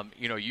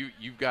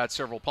 you've got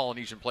several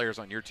Polynesian players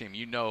on your team.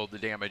 You know the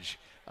damage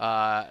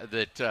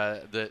that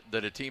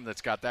a team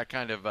that's got that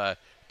kind of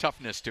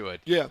toughness to it.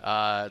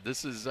 Yeah.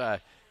 This is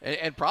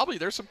and probably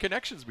there's some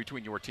connections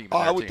between your team and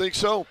I their would team. think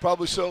so,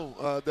 probably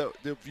so.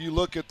 If you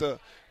look at the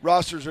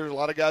rosters, there's a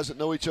lot of guys that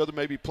know each other,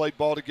 maybe played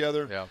ball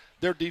together. Yeah.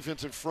 Their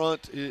defensive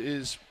front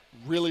is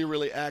really,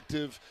 really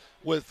active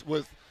with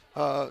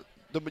the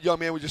young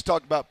man we just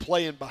talked about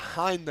playing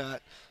behind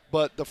that.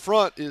 But the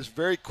front is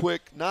very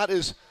quick, not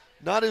as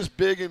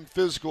big and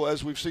physical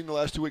as we've seen the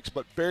last 2 weeks,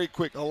 but very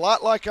quick, a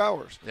lot like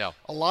ours. Yeah.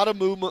 A lot of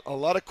movement, a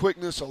lot of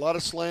quickness, a lot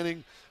of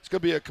slanting. It's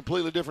going to be a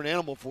completely different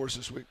animal for us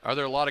this week. Are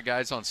there a lot of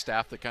guys on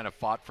staff that kind of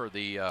fought for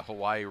the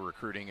Hawaii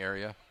recruiting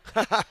area?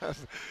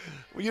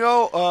 We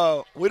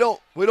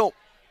don't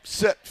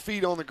set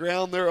feet on the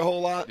ground there a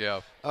whole lot.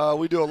 Yeah.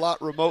 We do a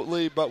lot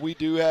remotely, but we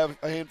do have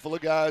a handful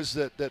of guys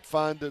that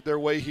find their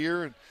way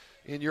here,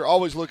 and you're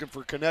always looking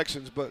for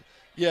connections. But,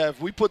 yeah, if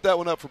we put that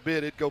one up for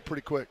bid, it'd go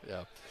pretty quick.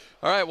 Yeah.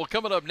 All right, well,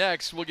 coming up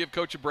next, we'll give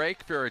Coach a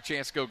break for a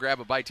chance to go grab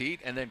a bite to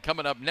eat. And then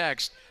coming up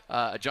next,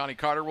 Ajani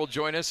Carter will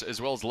join us, as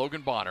well as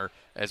Logan Bonner,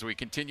 as we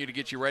continue to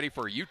get you ready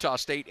for Utah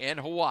State and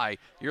Hawaii.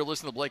 You're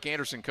listening to Blake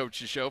Anderson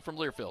Coach's Show from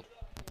Learfield.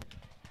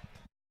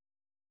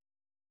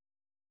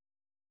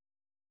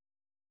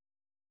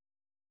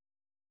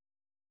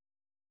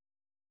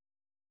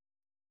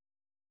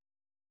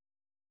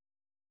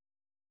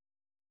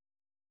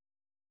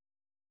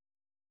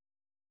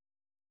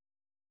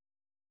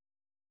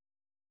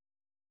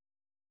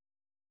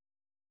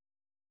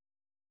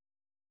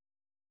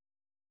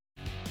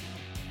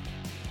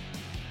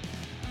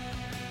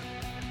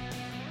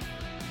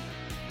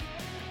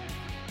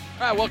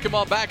 All right, welcome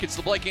on back. It's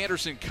the Blake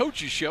Anderson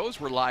Coaches Show as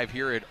we're live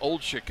here at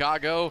Old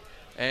Chicago.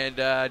 And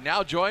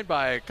now joined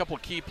by a couple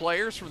key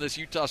players from this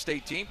Utah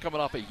State team coming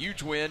off a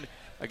huge win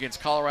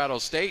against Colorado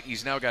State.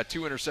 He's now got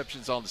 2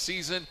 interceptions on the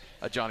season.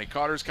 Ajani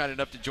Carter's kind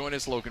enough to join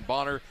us. Logan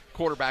Bonner,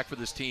 quarterback for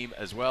this team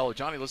as well.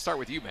 Ajani, let's start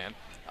with you, man.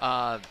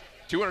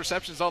 2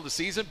 interceptions on the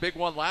season, big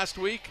one last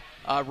week.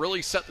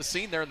 Really set the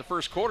scene there in the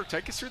first quarter.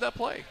 Take us through that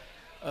play.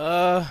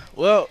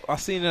 Well,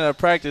 I've seen it at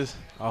practice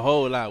a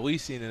whole lot.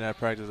 We've seen it at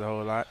practice a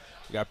whole lot.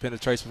 We got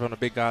penetration from the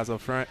big guys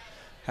up front.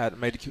 Had to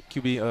make the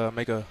QB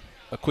make a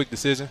quick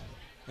decision.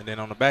 And then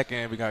on the back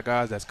end, we got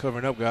guys that's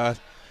covering up guys.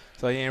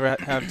 So he ain't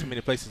having too many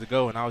places to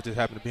go, and I was just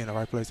happened to be in the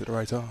right place at the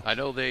right time. I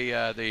know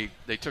they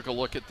took a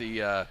look at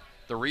the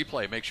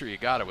replay, make sure you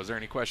got it. Was there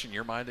any question in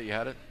your mind that you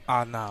had it?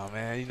 Oh, no,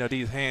 man. You know,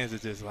 these hands are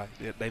just like,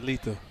 they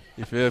lethal.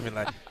 You feel me?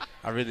 Like,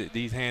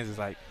 these hands is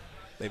like,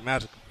 they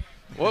magical.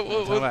 What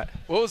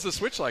was the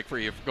switch like for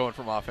you going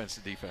from offense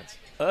to defense?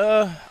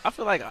 I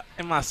feel like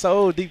in my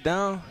soul, deep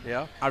down,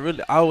 yeah, I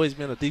always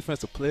been a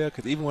defensive player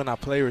because even when I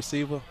play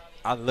receiver,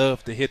 I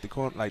love to hit the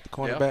cornerbacks.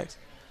 Yeah.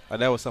 Like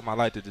that was something I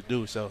liked to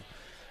do. So,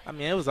 I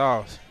mean,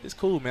 it's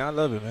cool, man. I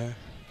love it, man.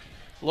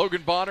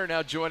 Logan Bonner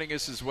now joining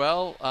us as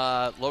well.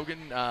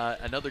 Logan,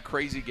 another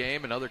crazy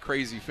game, another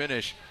crazy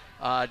finish.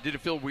 Did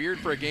it feel weird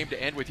for a game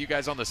to end with you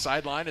guys on the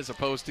sideline as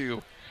opposed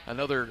to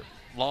another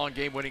long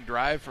game-winning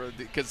drive?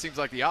 Because it seems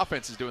like the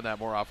offense is doing that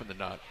more often than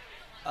not.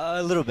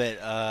 A little bit.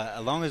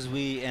 As long as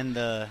we end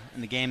the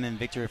game in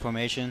victory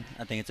formation,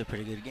 I think it's a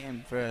pretty good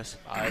game for us.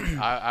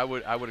 I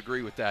would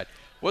agree with that.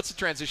 What's the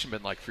transition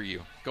been like for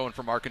you, going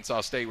from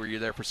Arkansas State, where you're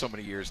there for so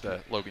many years,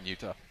 to Logan,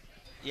 Utah?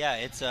 Yeah,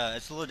 it's a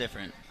little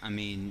different. I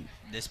mean,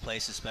 this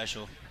place is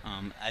special.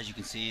 As you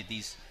can see,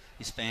 these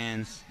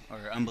fans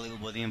are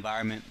unbelievable. The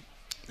environment,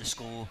 the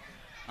school,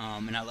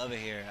 and I love it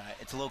here.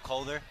 It's a little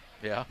colder,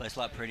 yeah, but it's a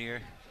lot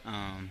prettier.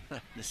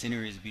 The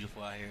scenery is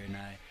beautiful out here, and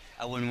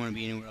I wouldn't want to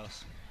be anywhere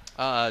else.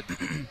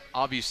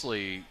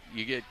 Obviously,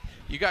 you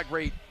got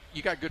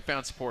good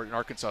fan support in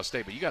Arkansas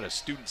State, but you got a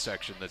student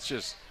section that's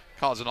just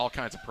causing all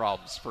kinds of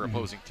problems for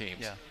opposing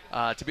teams.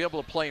 Yeah. To be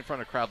able to play in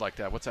front of a crowd like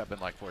that, what's that been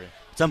like for you?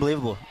 It's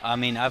unbelievable. I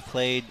mean, I've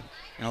played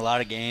in a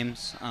lot of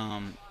games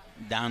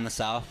down in the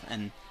South,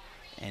 and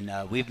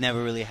we've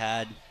never really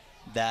had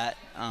that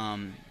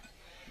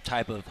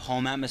type of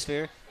home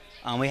atmosphere.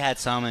 We had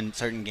some in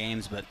certain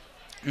games, but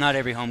not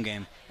every home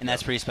game, and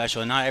that's pretty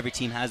special. And not every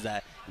team has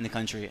that in the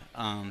country.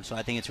 So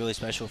I think it's really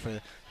special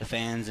for the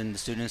fans and the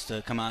students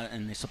to come out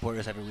and they support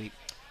us every week.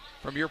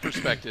 From your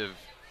perspective,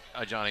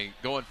 Ajani,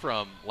 going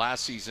from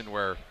last season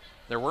where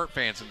there weren't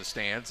fans in the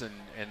stands and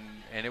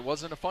it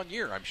wasn't a fun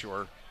year, I'm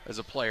sure, as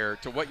a player,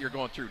 to what you're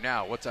going through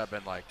now, what's that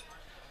been like?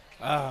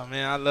 Oh,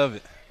 man, I love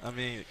it. I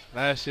mean,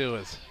 last year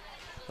was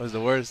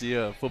the worst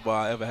year of football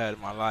I ever had in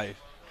my life.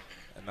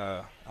 And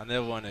I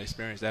never want to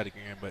experience that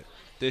again. But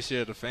this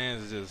year the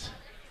fans is just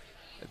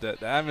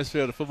the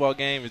atmosphere of the football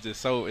game is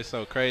just it's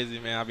so crazy,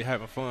 man. I be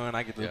having fun.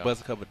 I get to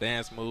bust a couple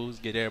dance moves,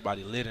 get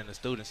everybody lit in the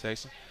student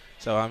section.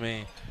 So, I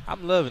mean,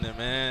 I'm loving it,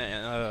 man.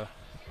 And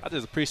I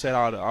just appreciate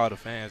all the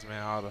fans,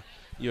 man, all the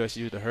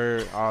USU, the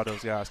Herd, all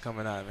those guys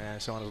coming out, man,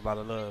 showing us a lot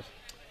of love.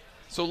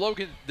 So,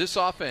 Logan, this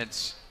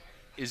offense,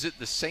 is it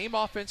the same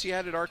offense you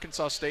had at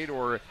Arkansas State,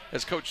 or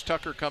has Coach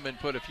Tucker come and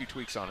put a few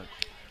tweaks on it?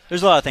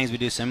 There's a lot of things we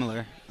do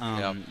similar,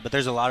 but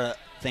there's a lot of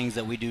things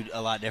that we do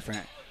a lot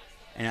different.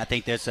 And I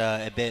think there's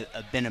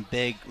been a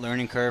big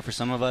learning curve for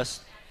some of us.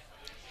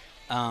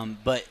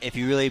 But if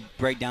you really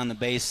break down the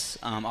base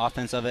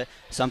offense of it,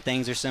 some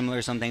things are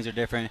similar, some things are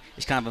different.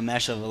 It's kind of a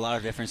mesh of a lot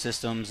of different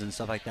systems and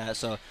stuff like that.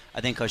 So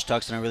I think Coach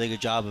Tuck's done a really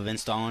good job of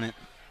installing it.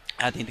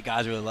 I think the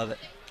guys really love it.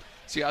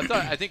 See,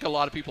 I think a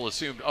lot of people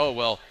assumed,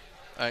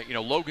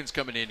 Logan's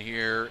coming in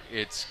here,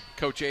 it's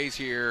Coach A's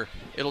here,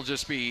 it'll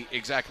just be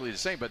exactly the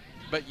same. But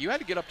you had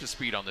to get up to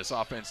speed on this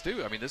offense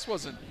too. I mean, this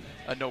wasn't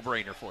a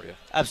no-brainer for you.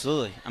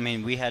 Absolutely. I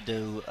mean, we had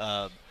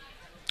to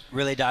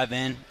really dive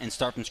in and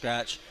start from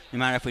scratch, no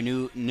matter if we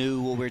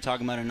knew what we were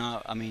talking about or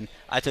not. I mean,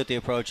 I took the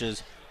approach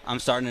as I'm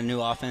starting a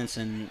new offense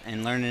and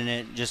learning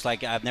it just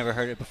like I've never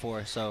heard it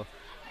before. So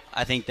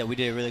I think that we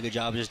did a really good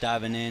job just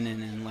diving in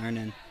and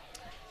learning.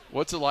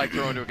 What's it like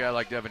throwing to a guy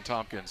like Devin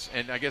Tompkins?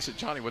 And I guess,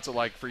 Johnny, what's it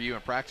like for you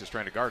in practice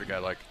trying to guard a guy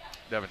like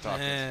Devin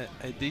Tompkins? Man,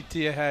 hey,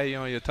 DT had you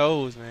on your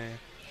toes,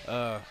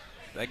 man.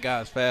 That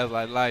guy's fast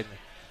like lightning.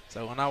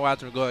 So when I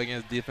watch him go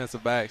against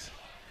defensive backs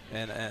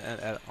and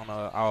on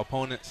our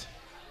opponents,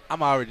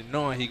 I'm already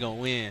knowing he going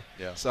to win.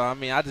 Yeah. So, I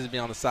mean, I just be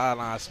on the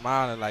sideline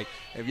smiling. Like,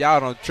 if y'all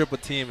don't triple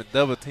team and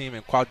double team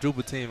and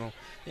quadruple team him,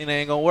 it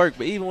ain't going to work.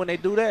 But even when they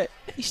do that,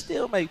 he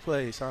still make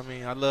plays. So, I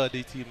mean, I love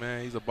DT,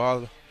 man. He's a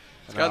baller.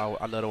 And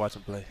I love to watch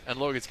him play. And,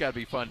 Logan, it's got to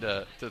be fun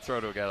to throw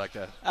to a guy like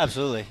that.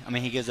 Absolutely. I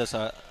mean, he gives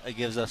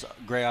us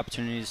great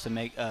opportunities to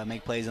make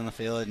plays on the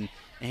field, and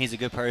he's a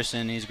good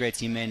person. He's a great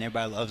teammate, and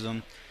everybody loves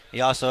him. He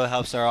also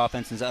helps our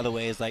offense in other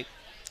ways, like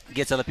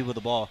gets other people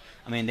the ball.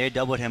 I mean, they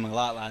doubled him a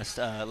lot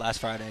last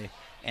Friday,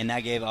 and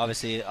that gave,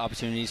 obviously,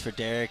 opportunities for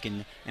Derek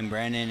and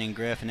Brandon and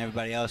Griff and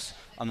everybody else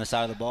on the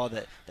side of the ball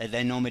that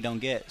they normally don't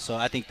get. So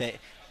I think that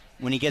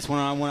when he gets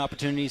one-on-one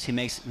opportunities, he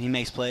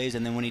makes plays,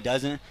 and then when he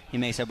doesn't, he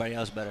makes everybody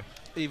else better.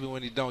 Even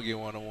when he don't get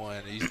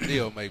one-on-one, he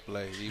still make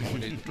plays, even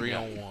when it's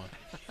 3-on-1.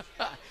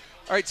 All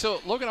right, so,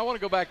 Logan, I want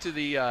to go back to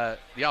the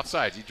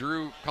offsides. You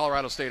drew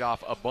Colorado State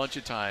off a bunch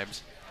of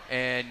times,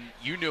 and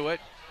you knew it.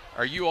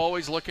 Are you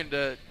always looking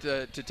to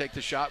take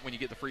the shot when you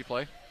get the free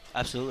play?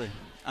 Absolutely.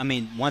 I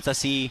mean, once I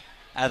see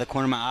out of the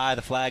corner of my eye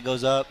the flag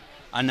goes up,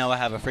 I know I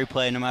have a free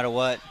play no matter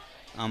what.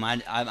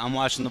 I'm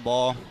watching the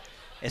ball.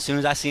 As soon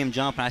as I see him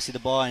jump and I see the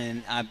ball,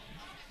 and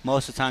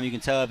most of the time you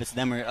can tell if it's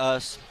them or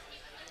us.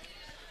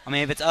 I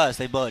mean, if it's us,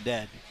 they blow it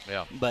dead.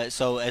 Yeah. But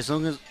so as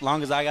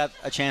long as I got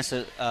a chance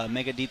to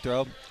make a deep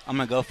throw, I'm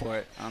going to go for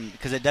it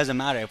because it doesn't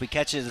matter. If we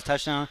catch it, it's a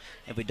touchdown.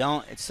 If we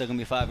don't, it's still going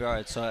to be 5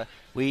 yards. So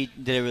we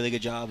did a really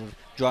good job of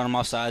drawing them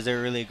off sides. They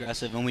were really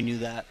aggressive, and we knew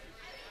that.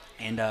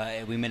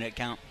 And we made it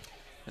count.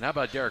 And how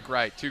about Derek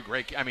Wright?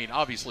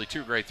 Obviously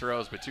two great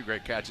throws, but 2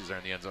 great catches there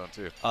in the end zone,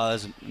 too. Oh,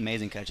 those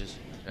amazing catches.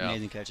 Yeah.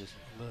 Amazing catches.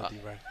 Love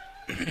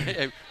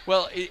D-Wright.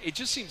 Well, it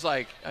just seems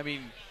like,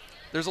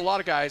 there's a lot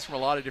of guys from a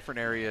lot of different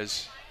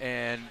areas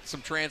and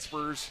some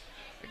transfers,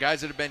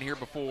 guys that have been here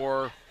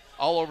before,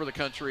 all over the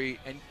country.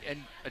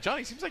 And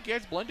Johnny, it seems like you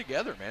guys blend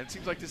together, man. It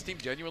seems like this team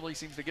genuinely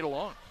seems to get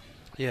along.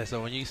 Yeah,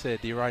 so when you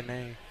said D-Wright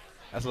name,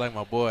 that's like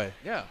my boy.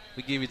 Yeah.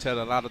 We give each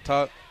other a lot of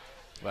talk,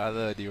 but I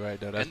love D-Wright,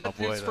 though. That's my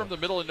boy. He's from the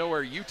middle of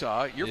nowhere,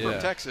 Utah. You're from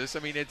Texas.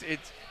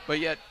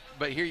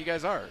 But here you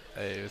guys are.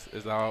 Hey,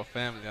 it's all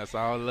family. That's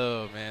all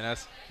love, man.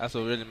 That's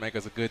what really make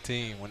us a good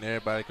team. When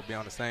everybody could be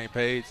on the same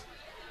page,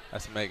 I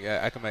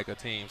can make a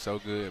team so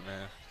good,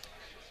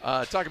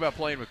 man. Talk about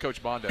playing with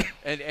Coach Bonda.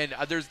 and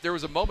there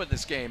was a moment in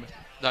this game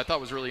that I thought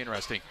was really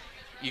interesting.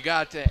 You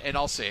got, and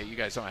I'll say it, you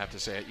guys don't have to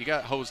say it, you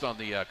got hosed on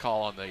the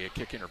call on the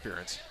kick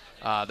interference.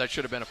 That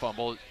should have been a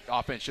fumble.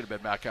 Offense should have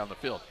been back out on the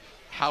field.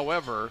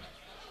 However,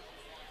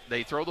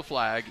 they throw the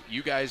flag.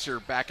 You guys are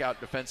back out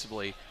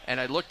defensively. And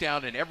I look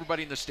down, and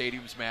everybody in the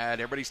stadium's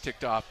mad. Everybody's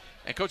ticked off.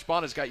 And Coach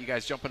Bonda's got you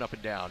guys jumping up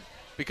and down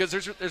because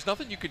there's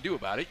nothing you can do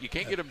about it. You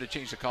can't get them to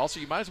change the call, so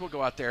you might as well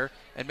go out there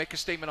and make a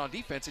statement on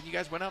defense, and you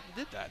guys went out and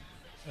did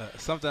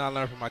that. Something I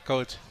learned from my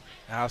coach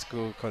in high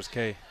school, Coach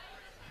K,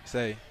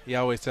 he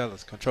always tells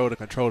us, control the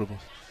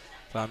controllables.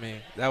 So, I mean,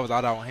 that was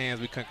out of our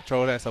hands. We couldn't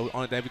control that, so the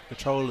only thing we can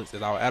control is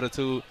our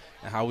attitude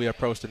and how we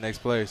approach the next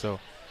play. So,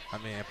 I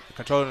mean,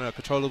 controlling the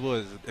controllable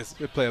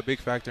it play a big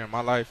factor in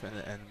my life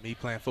and me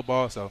playing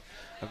football. So,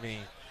 I mean,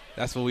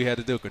 that's what we had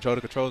to do, control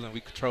the controls, and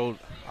we controlled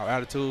our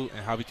attitude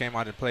and how we came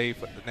out and played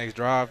for the next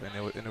drive, and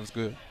it was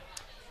good.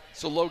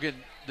 So, Logan,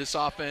 this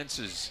offense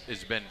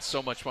has been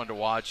so much fun to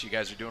watch. You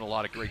guys are doing a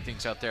lot of great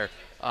things out there.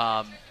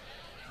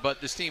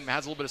 But this team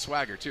has a little bit of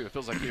swagger, too. It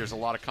feels like there's a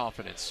lot of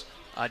confidence.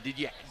 Did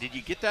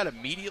you get that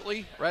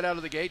immediately right out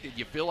of the gate? Did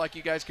you feel like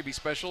you guys could be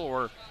special,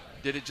 or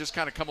did it just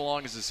kind of come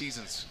along as the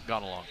season's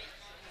gone along?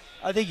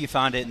 I think you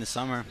found it in the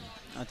summer.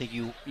 I think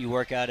you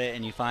work at it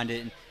and you find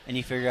it and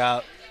you figure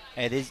out,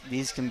 hey,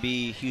 these can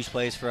be huge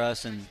plays for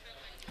us. And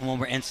when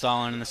we're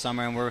installing in the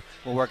summer and we're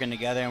working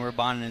together and we're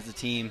bonding as a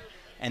team,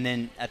 and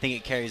then I think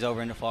it carries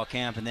over into fall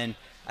camp. And then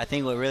I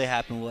think what really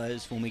happened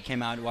was when we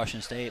came out to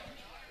Washington State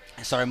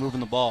and started moving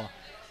the ball,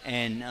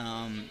 and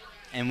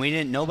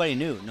nobody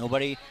knew.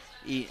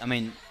 I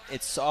mean,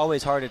 it's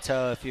always hard to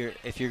tell if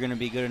you're going to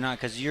be good or not,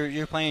 because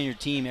you're playing your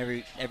team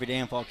every day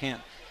in fall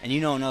camp, and you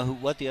don't know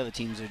what the other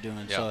teams are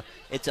doing. Yeah. So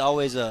it's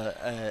always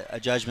a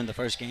judgment the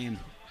first game.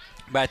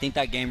 But I think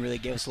that game really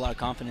gave us a lot of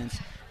confidence.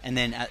 And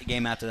then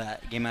game after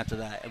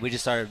that, we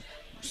just started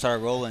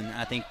rolling.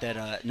 I think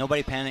that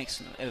nobody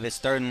panics if it's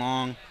 3rd and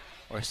long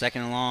or 2nd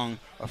and long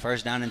or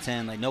 1st down and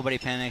 10. Like, nobody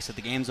panics if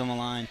the game's on the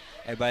line.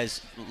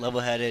 Everybody's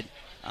level-headed.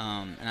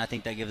 And I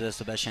think that gives us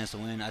the best chance to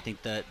win. I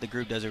think that the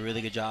group does a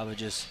really good job of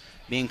just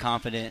being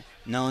confident,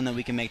 knowing that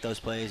we can make those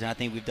plays, and I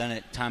think we've done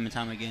it time and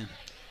time again.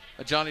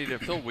 Johnny,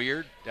 did it feel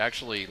weird to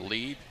actually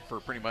lead for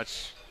pretty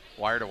much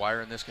wire to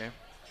wire in this game,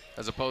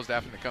 as opposed to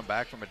having to come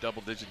back from a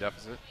double-digit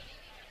deficit?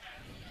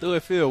 Do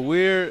it feel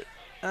weird?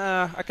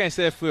 I can't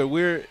say it feel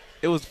weird.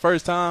 It was the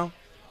first time.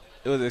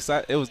 It was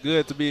exciting. It was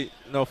good to be,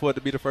 for it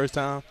to be the first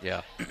time.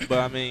 Yeah. But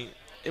I mean,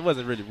 it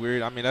wasn't really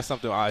weird. I mean, that's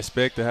something I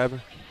expect to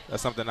happen.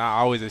 That's something I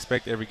always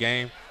expect every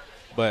game.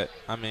 But,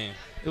 I mean,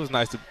 it was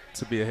nice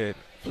to be ahead.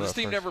 Well, this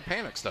team never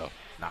panics, though.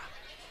 Nah.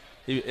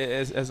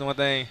 It's the one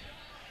thing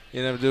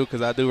you never do,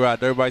 because I do ride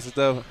dirt bikes and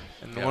stuff.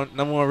 And the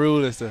number one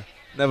rule is to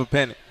never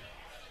panic.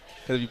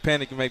 Because if you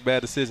panic, you make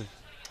bad decisions.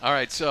 All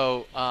right,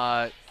 so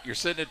you're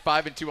sitting at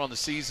 5-2 on the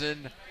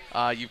season.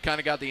 You've kind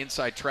of got the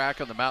inside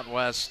track on the Mountain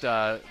West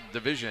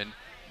division,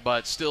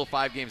 but still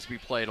 5 games to be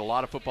played, a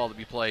lot of football to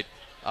be played.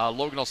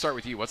 Logan, I'll start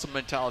with you. What's the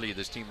mentality of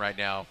this team right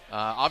now?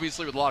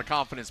 Obviously with a lot of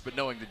confidence, but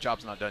knowing the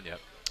job's not done yet.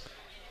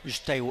 We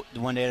just take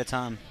one day at a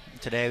time.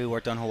 Today we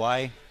worked on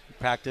Hawaii.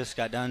 Practice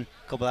got done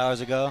a couple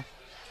hours ago.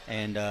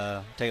 And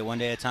take it one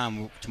day at a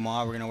time.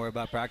 Tomorrow we're going to worry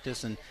about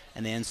practice and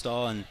the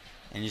install and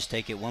just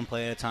take it one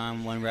play at a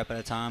time, one rep at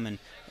a time,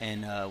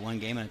 and one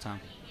game at a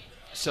time.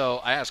 So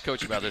I asked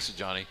Coach about this,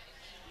 Ajani.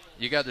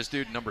 You got this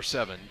dude, number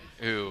 7,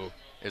 who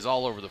is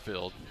all over the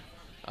field,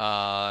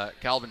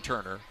 Calvin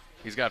Turner.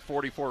 He's got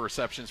 44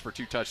 receptions for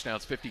 2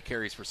 touchdowns, 50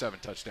 carries for 7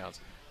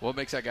 touchdowns. What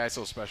makes that guy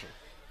so special?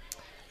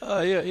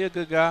 Yeah, he's a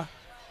good guy.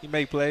 He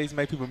make plays,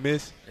 make people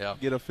miss,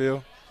 get a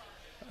feel.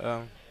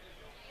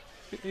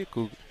 He's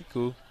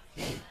cool.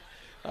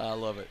 I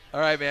love it. All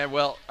right, man.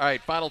 Well, all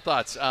right, final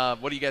thoughts.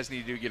 What do you guys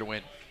need to do to get a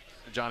win?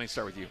 Johnny,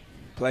 start with you.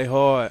 Play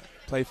hard,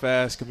 play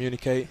fast,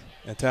 communicate,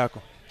 and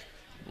tackle.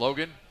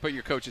 Logan, put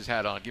your coach's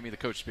hat on. Give me the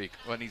coach speak.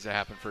 What needs to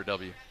happen for a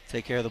W?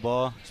 Take care of the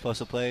ball,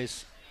 explosive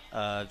plays,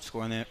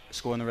 score in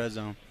the red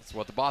zone. That's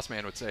what the boss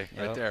man would say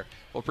right there.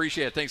 Well,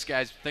 appreciate it. Thanks,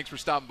 guys. Thanks for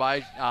stopping by.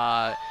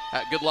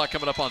 Good luck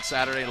coming up on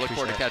Saturday. Look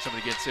forward to catching up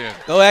again soon.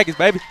 Go Aggies,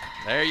 baby.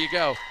 There you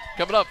go.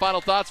 Coming up,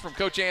 final thoughts from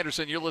Coach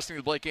Anderson. You're listening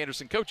to the Blake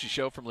Anderson Coaches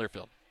Show from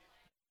Learfield.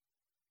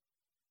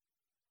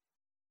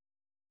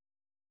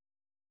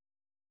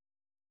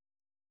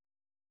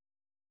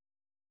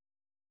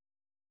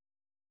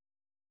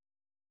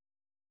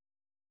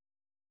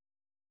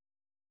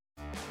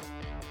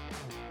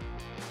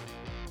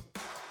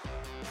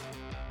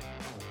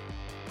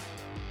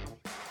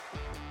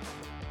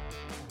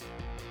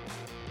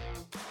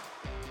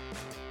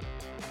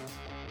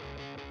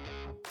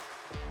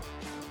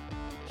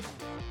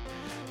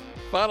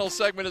 Final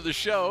segment of the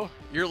show.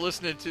 You're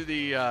listening to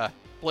the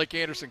Blake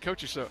Anderson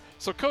Coaches Show.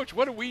 So, Coach,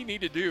 what do we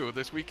need to do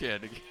this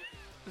weekend?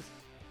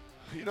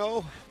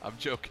 I'm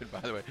joking,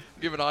 by the way.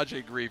 I'm giving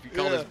Ajay grief. You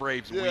call his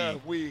Braves we. Yeah,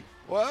 we.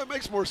 Well, it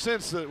makes more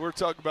sense that we're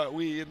talking about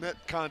we in that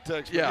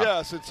context. But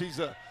yeah, since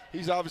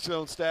he's obviously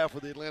on staff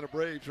with the Atlanta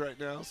Braves right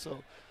now.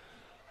 So.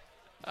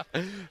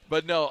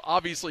 But, no,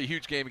 obviously a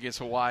huge game against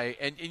Hawaii.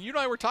 And you and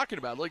I were talking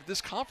about, like, this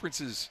conference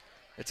is –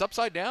 it's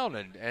upside down,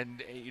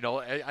 and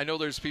I know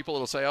there's people that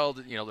will say,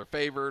 they're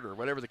favored or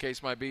whatever the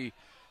case might be.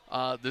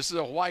 This is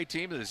a Hawaii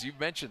team that, as you've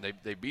mentioned,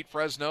 they beat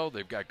Fresno.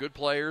 They've got good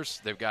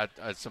players. They've got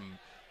some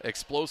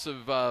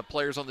explosive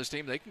players on this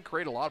team. They can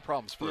create a lot of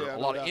problems for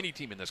any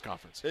team in this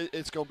conference.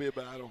 It's going to be a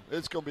battle.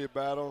 It's going to be a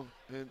battle,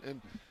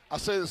 and I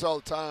say this all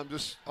the time.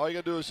 Just all you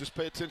got to do is just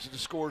pay attention to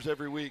scores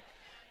every week.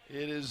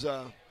 It is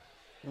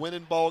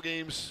winning ball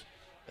games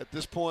at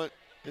this point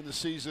in the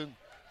season.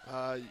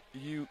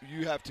 You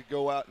have to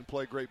go out and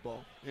play great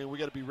ball, and we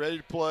got to be ready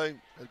to play.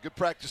 Had a good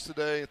practice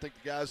today. I think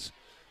the guys'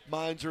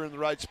 minds are in the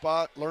right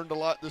spot. Learned a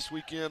lot this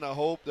weekend. I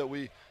hope that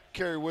we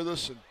carry with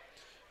us, and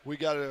we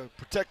got to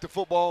protect the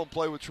football and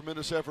play with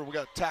tremendous effort. We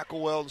got to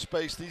tackle well in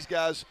space. These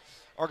guys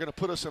are going to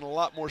put us in a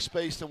lot more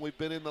space than we've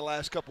been in the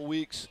last couple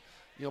weeks.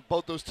 You know,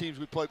 both those teams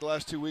we played the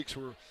last 2 weeks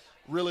were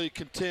really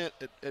content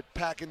at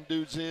packing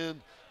dudes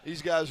in.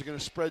 These guys are going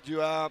to spread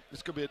you out.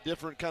 It's going to be a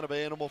different kind of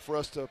animal for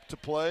us to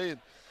play,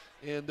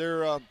 and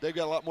they've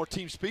got a lot more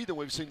team speed than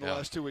we've seen the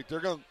last 2 weeks. They're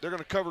going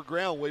to cover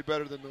ground way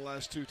better than the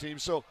last two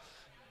teams. So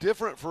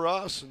different for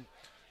us, and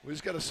we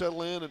just got to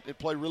settle in and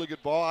play really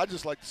good ball. I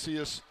just like to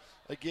see us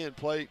again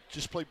play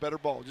better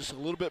ball, just a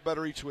little bit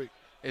better each week.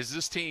 Is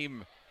this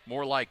team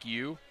more like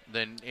you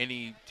than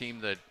any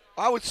team that?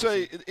 I would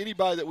say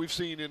anybody that we've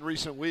seen in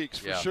recent weeks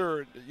for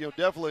sure. You know,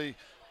 definitely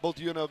both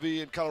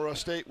UNLV and Colorado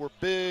State were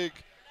big,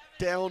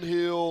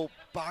 downhill,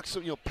 box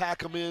them, pack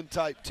them in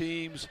type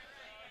teams.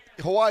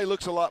 Hawaii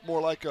looks a lot more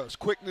like us.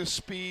 Quickness,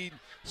 speed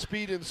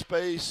in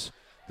space,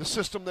 the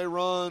system they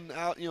run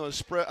out,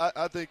 spread.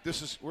 I think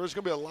there's going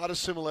to be a lot of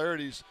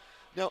similarities.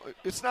 Now,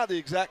 it's not the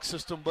exact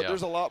system, but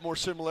there's a lot more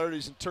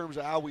similarities in terms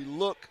of how we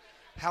look,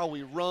 how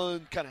we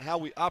run, kind of how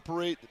we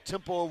operate, the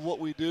tempo of what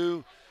we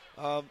do.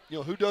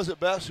 Who does it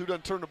best, who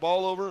doesn't turn the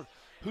ball over,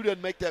 who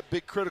doesn't make that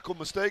big critical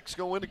mistake is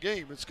going to win the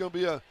game. It's going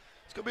to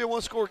be a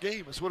one-score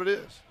game. That's what it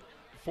is.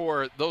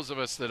 For those of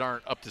us that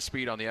aren't up to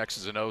speed on the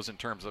X's and O's in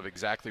terms of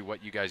exactly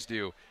what you guys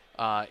do,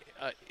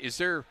 is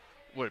there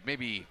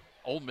maybe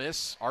Ole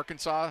Miss,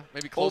 Arkansas,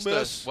 maybe close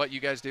to what you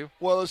guys do?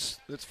 Well,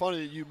 it's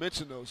funny that you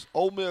mentioned those.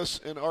 Ole Miss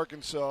and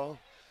Arkansas,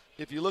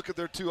 if you look at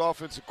their two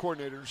offensive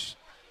coordinators,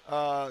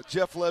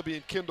 Jeff Lebby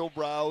and Kendall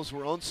Browse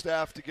were on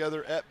staff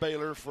together at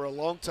Baylor for a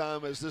long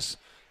time as this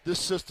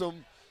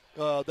system.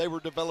 They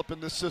were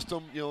developing this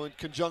system, in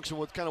conjunction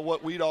with kind of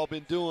what we'd all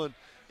been doing.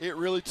 It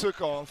really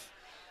took off.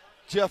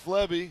 Jeff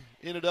Lebby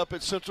ended up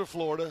at Central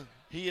Florida.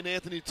 He and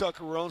Anthony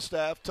Tucker were on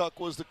staff. Tuck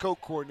was the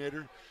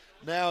co-coordinator.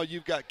 Now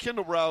you've got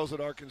Kendall Browse at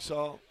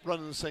Arkansas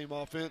running the same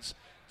offense.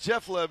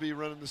 Jeff Lebby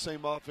running the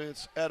same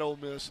offense at Ole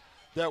Miss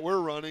that we're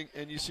running.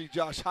 And you see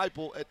Josh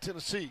Heupel at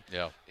Tennessee.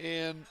 Yeah.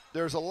 And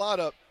there's a lot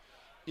of,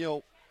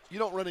 you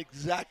don't run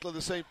exactly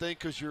the same thing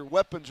because your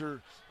weapons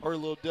are a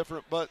little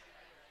different. But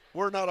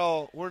we're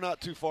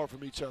not too far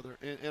from each other.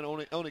 And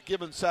on a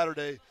given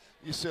Saturday,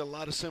 you see a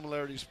lot of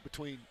similarities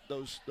between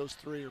those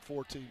 3 or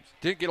 4 teams.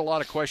 Didn't get a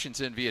lot of questions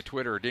in via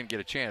Twitter, or didn't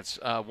get a chance.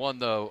 One,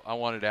 though, I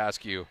wanted to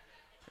ask you.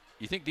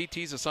 You think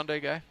DT's a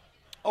Sunday guy?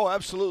 Oh,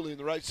 absolutely, in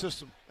the right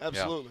system.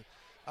 Absolutely.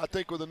 Yeah. I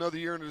think with another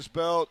year under his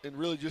belt and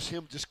really just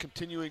him just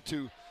continuing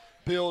to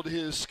build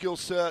his skill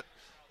set,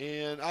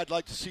 and I'd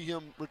like to see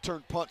him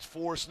return punts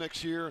for us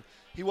next year.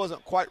 He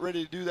wasn't quite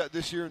ready to do that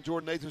this year, and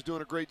Jordan Nathan's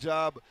doing a great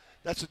job.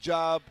 That's a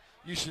job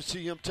you should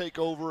see him take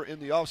over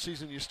in the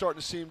offseason. You're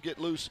starting to see him get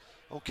loose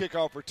on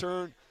kickoff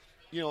return.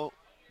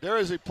 There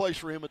is a place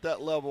for him at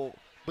that level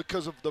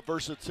because of the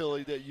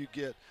versatility that you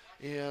get.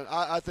 And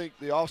I think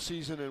the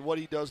offseason and what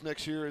he does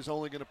next year is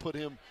only going to put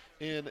him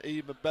in an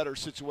even better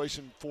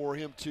situation for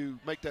him to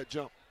make that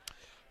jump.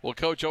 Well,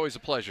 Coach, always a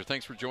pleasure.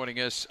 Thanks for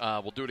joining us.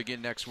 We'll do it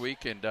again next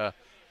week. And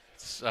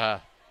how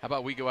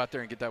about we go out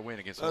there and get that win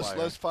against Hawaii?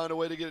 Let's find a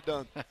way to get it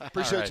done.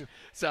 Appreciate you.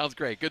 Sounds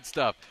great. Good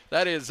stuff.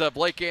 That is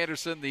Blake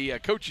Anderson, the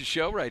Coaches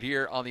Show right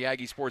here on the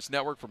Aggie Sports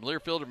Network from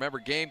Learfield. Remember,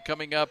 game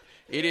coming up.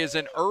 It is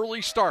an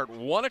early start,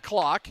 1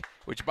 o'clock,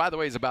 which, by the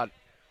way, is about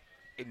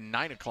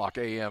 9 o'clock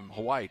a.m.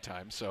 Hawaii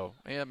time. So,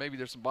 maybe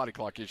there's some body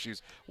clock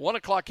issues. 1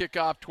 o'clock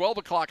kickoff, 12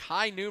 o'clock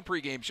high noon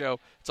pregame show.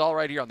 It's all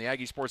right here on the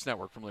Aggie Sports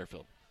Network from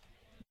Learfield.